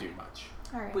yeah. get to do much.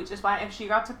 All right. Which is why if she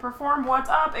got to perform What's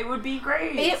Up, it would be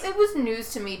great. It was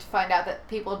news to me to find out that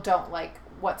people don't like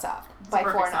What's Up a by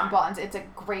perfect Four song. Non Blondes. It's a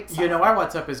great song. You know why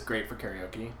What's Up is great for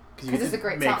karaoke? Because you 'Cause get it's to a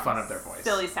great make song. fun of their voice.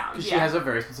 Silly sound. Because Yeah. she has a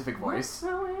very specific voice.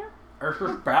 Or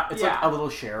her it's Yeah. like a little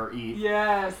Cher-y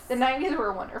Yes. The 90s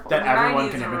were wonderful. that The everyone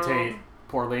 90s can are imitate ruled.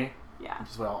 poorly, Yeah. which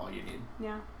is all you need.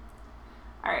 Yeah.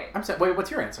 All right. I'm sorry. Wait,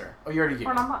 what's your answer? Oh, you already gave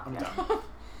Four it. Non Blondes, I'm yeah. done.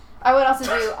 I would also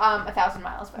do 1,000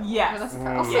 Miles by Yes. Melissa Ooh.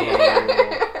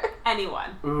 Carlson. Anyone.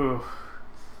 Ooh.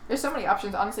 There's so many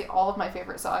options. Honestly, all of my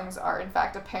favorite songs are, in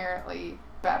fact, apparently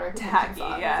bad reputation Tacky,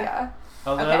 songs. yeah. A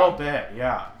Okay. little bit,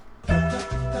 yeah.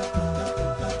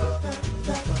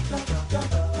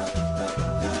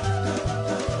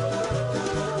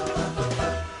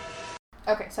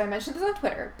 Okay, so I mentioned this on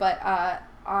Twitter, but I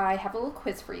have a little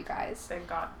quiz for you guys. Thank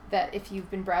God. That if you've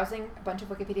been browsing a bunch of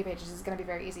Wikipedia pages is going to be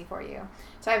very easy for you.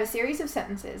 So I have a series of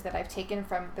sentences that I've taken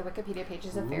from the Wikipedia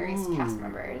pages of various cast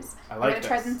members. I I'm like going to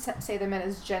try this. and say them in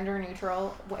as gender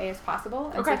neutral way as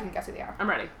possible, and see if you can guess who they are. I'm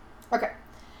ready. Okay.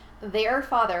 Their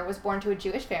father was born to a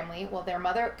Jewish family, while their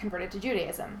mother converted to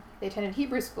Judaism. They attended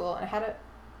Hebrew school and had a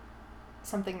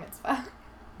something mitzvah.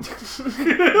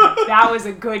 That was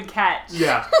a good catch.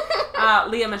 Yeah.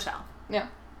 Leah Michelle. Yeah.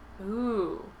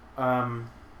 Ooh. Cory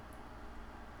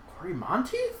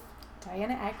Monteith?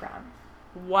 Diana Agron.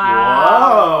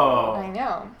 Wow. I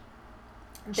know.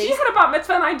 She had a bat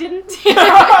mitzvah and I didn't.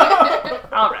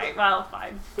 All right. Well,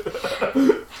 fine.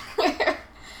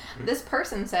 This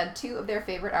person said 2 of their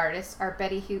favorite artists are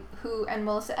Betty Who and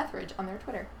Melissa Etheridge on their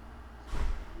Twitter.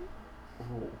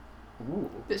 Ooh.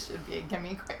 Ooh. This should be a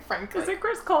gimme, quite frankly. Is it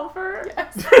Chris Colfer?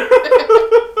 Yes. Okay,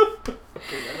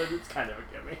 yeah, that is kind of a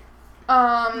gimme.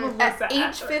 At Melissa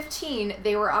age Etheridge. 15,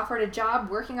 they were offered a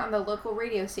job working on the local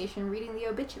radio station reading the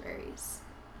obituaries.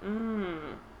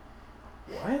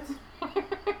 What?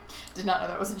 Did not know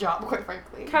that was a job, quite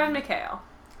frankly. Kevin McHale.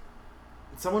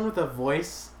 Someone with a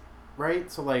voice,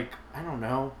 right? So, like, I don't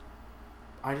know.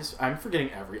 I'm forgetting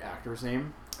every actor's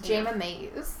name. Jama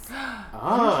Mays.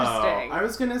 Oh. Interesting. I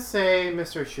was gonna say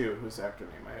Mr. Shu, whose actor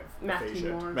name I have. Matthew aphasia.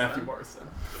 Morrison. Matthew Morrison.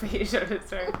 Facial is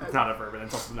very It's not a verb, and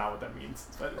it's also not what that means.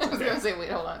 But I it's was okay. gonna say,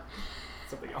 wait, hold on.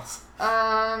 Something else.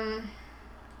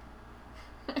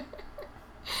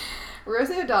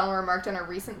 Rosie O'Donnell remarked on a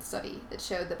recent study that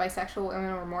showed that bisexual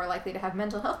women were more likely to have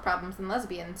mental health problems than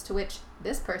lesbians, to which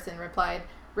this person replied,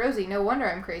 Rosie, no wonder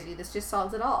I'm crazy. This just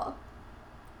solves it all.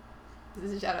 This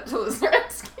is a shout out to Liz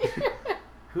Zaretsky.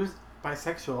 Who's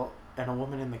bisexual and a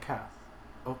woman in the cast?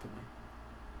 Openly.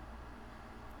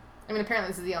 I mean, apparently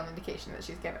this is the only indication that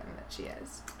she's given that she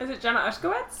is. Is it Jenna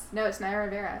Ushkowitz? No, it's Naya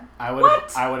Rivera. I would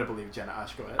What? have believed Jenna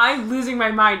Ushkowitz. I'm losing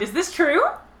my mind. Is this true?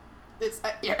 It's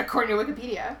yeah, according to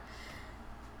Wikipedia.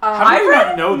 How do I you not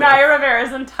read know this? Naya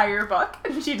Rivera's entire book,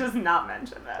 and she does not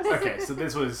mention this. Okay, so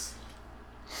this was...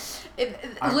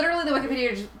 Literally, the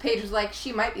Wikipedia page was like,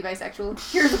 she might be bisexual.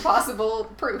 Here's a possible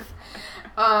proof.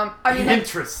 I mean, like,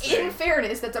 Interesting. in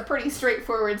fairness, that's a pretty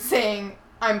straightforward saying,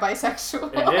 I'm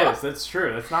bisexual. It is. That's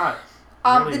true. That's not...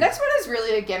 really- The next one is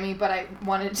really a gimme, but I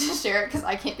wanted to share it because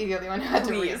I can't be the only one who had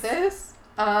to read Please. this.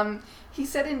 He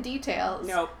said in details,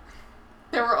 Nope.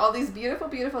 there were all these beautiful,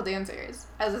 beautiful dancers.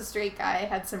 As a straight guy, I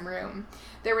had some room.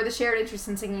 There were the shared interests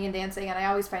in singing and dancing, and I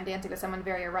always find dancing with someone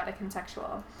very erotic and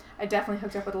sexual. I definitely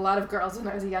hooked up with a lot of girls when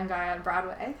I was a young guy on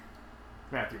Broadway.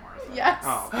 Matthew Morrison. Yes.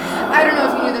 Oh. I don't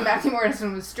know if you knew that Matthew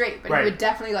Morrison was straight, but Right. he would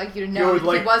definitely like you to You know would that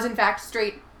like- he was in fact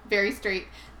straight, very straight,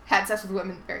 had sex with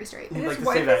women, very straight. You'd His like to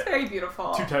wife say is that very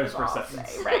beautiful. 2 times is per all I'll sentence.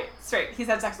 say. Right, straight. He's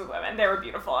had sex with women. They were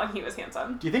beautiful, and he was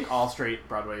handsome. Do you think all straight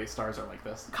Broadway stars are like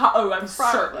this? Oh, I'm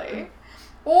Probably. certain.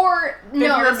 Or If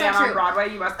no, you're a that's man not on true.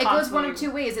 Broadway, you must It goes one of constantly-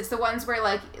 2 ways. It's the ones where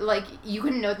like you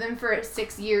can know them for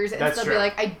 6 years and That's still true. be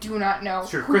like, I do not know.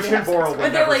 Sure, who they Christian have sex Borle with. would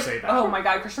But they're never like, say that. oh my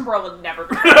god, Christian Borle would never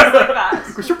be like that.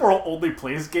 Christian Borle only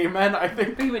plays gay men, I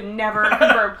think. He would never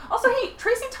confirm. Also, hey,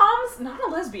 Tracy Tom's not a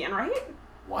lesbian, right?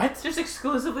 What? Just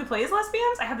exclusively plays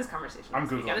lesbians? I had this conversation I'm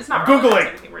this weekend. Googling. It's not I'm relevant Googling. to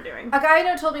anything we're doing. A guy I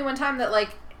know told me one time that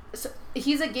like so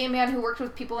he's a gay man who worked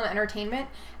with people in entertainment,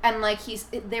 and like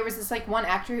there was this like one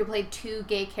actor who played 2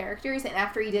 gay characters, and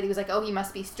after he did, he was like, oh, he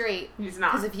must be straight He's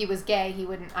not. because if he was gay, he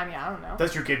wouldn't. I mean, I don't know.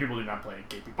 That's true. Gay people do not play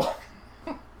gay people.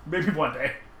 Maybe one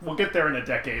day. We'll get there in a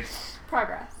decade.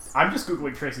 Progress. I'm just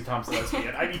Googling Tracy Thomp's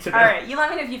lesbian. I need to know. Alright, you let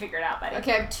me know if you figure it out, buddy.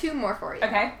 Okay, I have 2 more for you.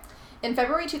 Okay. In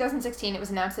February 2016, it was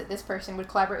announced that this person would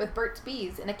collaborate with Burt's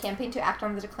Bees in a campaign to act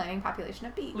on the declining population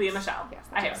of bees. Leah Michelle. Yes,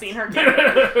 I that's have right. seen her.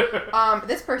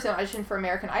 This person auditioned for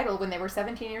American Idol when they were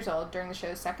 17 years old during the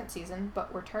show's 2nd season,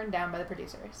 but were turned down by the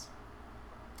producers.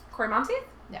 Cory Monteith?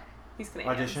 Yeah. He's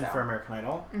Canadian. Audition so. for American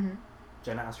Idol. Mm-hmm.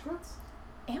 Jenna Ushkowitz.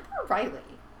 Amber Riley.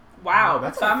 Wow, Oh,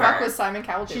 that's that's What the fuck bummer. was Simon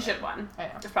Cowell doing? She should have won. I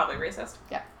know. It's probably racist.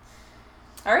 Yeah.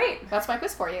 Alright. That's my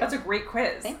quiz for you. That's a great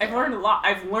quiz. Thank I've you. learned a lot.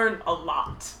 I've learned a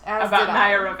lot As about did I.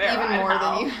 Naya Rivera. Even and more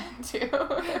how than you had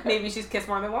to. Maybe she's kissed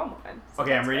more than one woman. So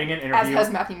Okay, I'm that's reading an As interview.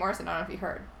 has Matthew Morrison. I don't know if you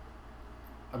heard.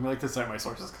 I'm going to cite my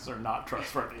sources because they're not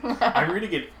trustworthy. I'm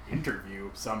reading an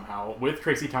interview somehow with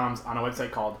Tracy Thoms on a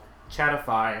website called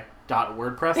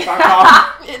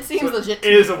chatify.wordpress.com. It seems So legit.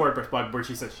 It is a WordPress blog where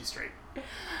she says she's straight.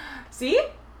 See?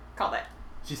 Called it.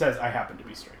 She says, I happen to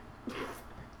be straight.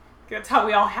 That's how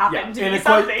we all happen Yeah, to in be a que-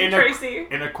 something, in a- Tracy.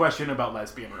 In a question about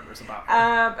lesbian rumors about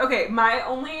her. Okay, my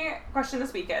only question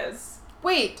this week is...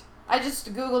 Wait. I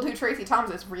just googled who Tracy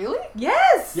Thoms is. Really?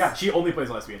 Yes. Yeah, she only plays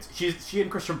lesbians. She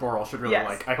and Christian Borle should really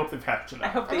Yes. I hope they've hatched it I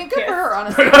out. hope I they mean, good for kiss. her,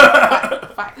 honestly.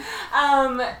 But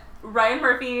fine. Ryan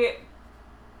Murphy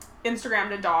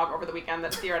Instagrammed a dog over the weekend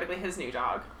that's theoretically his new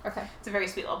dog. Okay. It's a very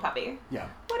sweet little puppy. Yeah.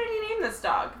 What did he name this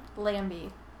dog? Lambie.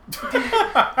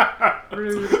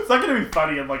 It's not gonna be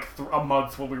funny in like a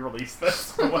month when we release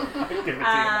this. I'll give it to you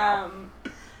now.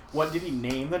 What did he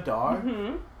name the dog?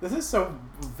 Mhm. This is so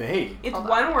vague. It's Hold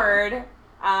on. one word,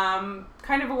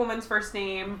 kind of a woman's first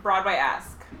name,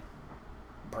 Broadway-esque.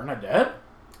 Bernadette?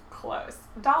 Close.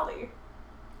 Dolly.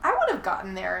 I would have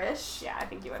gotten there-ish. Yeah, I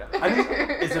think you would have. I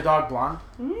think, is the dog blonde?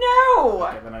 No!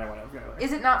 Okay, then I went over there.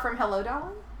 Is it not from Hello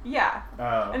Dolly? Yeah.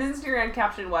 Oh. And his Instagram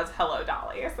caption was "Hello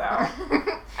Dolly," so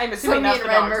I'm So assuming me that's and the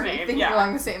Ryan dog's Murphy name. thinking Yeah.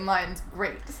 along the same lines.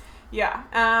 Great. Yeah.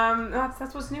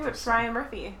 That's what's new. It's Ryan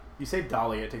Murphy. You say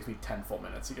Dolly, it takes me 10 full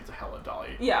minutes to get to Hello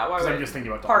Dolly. Yeah. Why Because would I'm just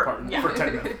thinking about Dolly Parton yeah. for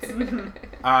 10 minutes.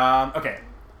 Okay.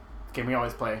 Game we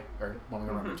always play, or one we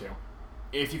remember to.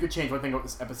 If you could change one thing about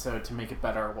this episode to make it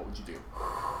better, what would you do?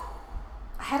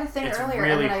 I had a thing It's earlier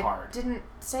really and then hard. I didn't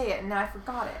say it and now I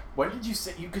forgot it. What did you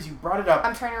say? Because you brought it up.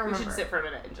 I'm trying to We remember. should sit for a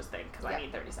minute and just think, because Yeah. I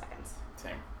need 30 seconds.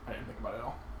 Same. I didn't think about it at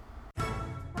all.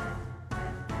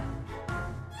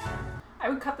 I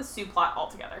would cut the Sue plot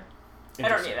altogether. I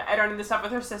don't need it. I don't need the stuff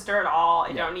with her sister at all. I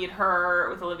Yeah. don't need her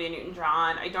with Olivia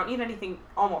Newton-John. I don't need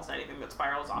almost anything that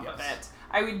spirals off of Yes. it.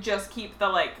 I would just keep the,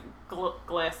 like,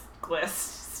 gliss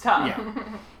stuff. Yeah.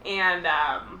 And,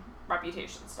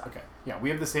 reputation stuff. Okay. Yeah, we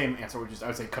have the same answer, which is I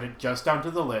would say cut it just down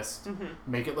to the list,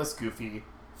 make it less goofy,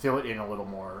 fill it in a little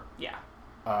more, Yeah.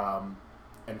 and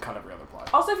cut every other plot.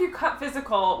 Also, if you cut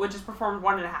physical, which is performed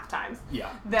 1.5 times, Yeah.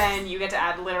 then you get to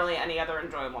add literally any other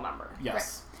enjoyable number.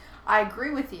 Yes. I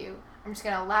agree with you. I'm just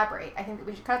going to elaborate. I think that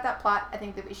we should cut out that plot. I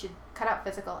think that we should cut out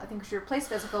physical. I think we should replace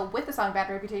physical with the song Bad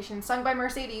Reputation, sung by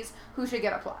Mercedes, who should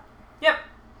get a plot. Yep.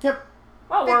 Yep.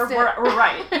 Well, Fixed we're it.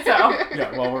 right. So.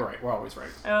 Yeah, well, we're right. We're always right.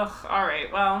 Ugh. All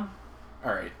right. Well.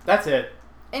 All right. That's it.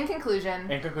 In conclusion,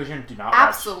 In conclusion, do not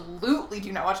absolutely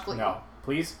do not watch Glee. watch. No.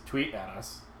 Please tweet at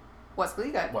us. Was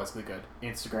Glee good? Wesley Good.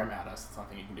 Instagram at us. That's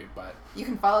nothing you can do, but You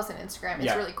can follow us on Instagram. It's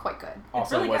Yeah. really quite good.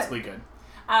 also really good. Wesley Good.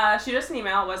 Shoot us an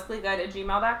email,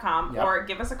 wesleygood@gmail.com, Yep. or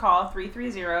give us a call,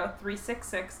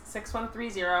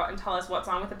 330-366-6130, and tell us what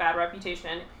song with a bad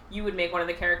reputation you would make one of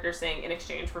the characters sing in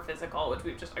exchange for physical, which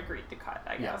we've just agreed to cut,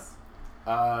 I Yeah. guess.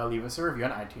 Leave us a review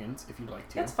on iTunes if you'd like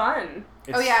to. It's fun.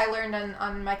 It's- Oh yeah, I learned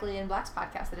on Michael Ian Black's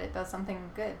podcast that it does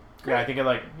something good. Yeah, I think it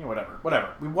whatever.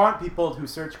 We want people who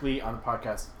search Glee on the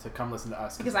podcast to come listen to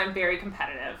us. Because I'm very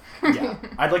competitive. Yeah,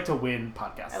 I'd like to win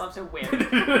podcasts. I love to win.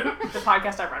 The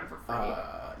podcast I run for free.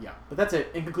 Yeah, but that's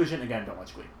it. In conclusion, again, don't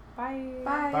watch Glee. Bye.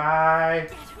 Bye. Bye.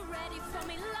 Get ready for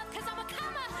me, love, 'cause I'm a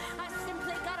comer. I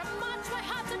simply gotta march, my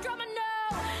heart's a drummer, no.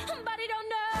 Buddy don't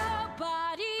know,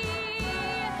 buddy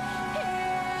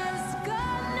is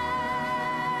gonna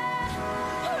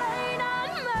rain on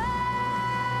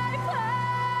my parade.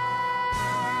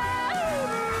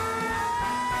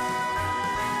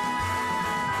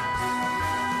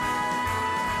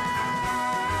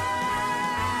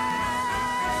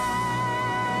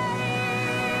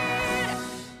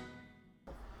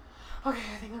 Okay,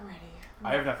 I think I'm ready.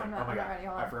 I have nothing. I'm not- Oh my I'm not god. ready,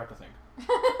 hold I on. forgot to think.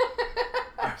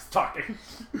 I was talking.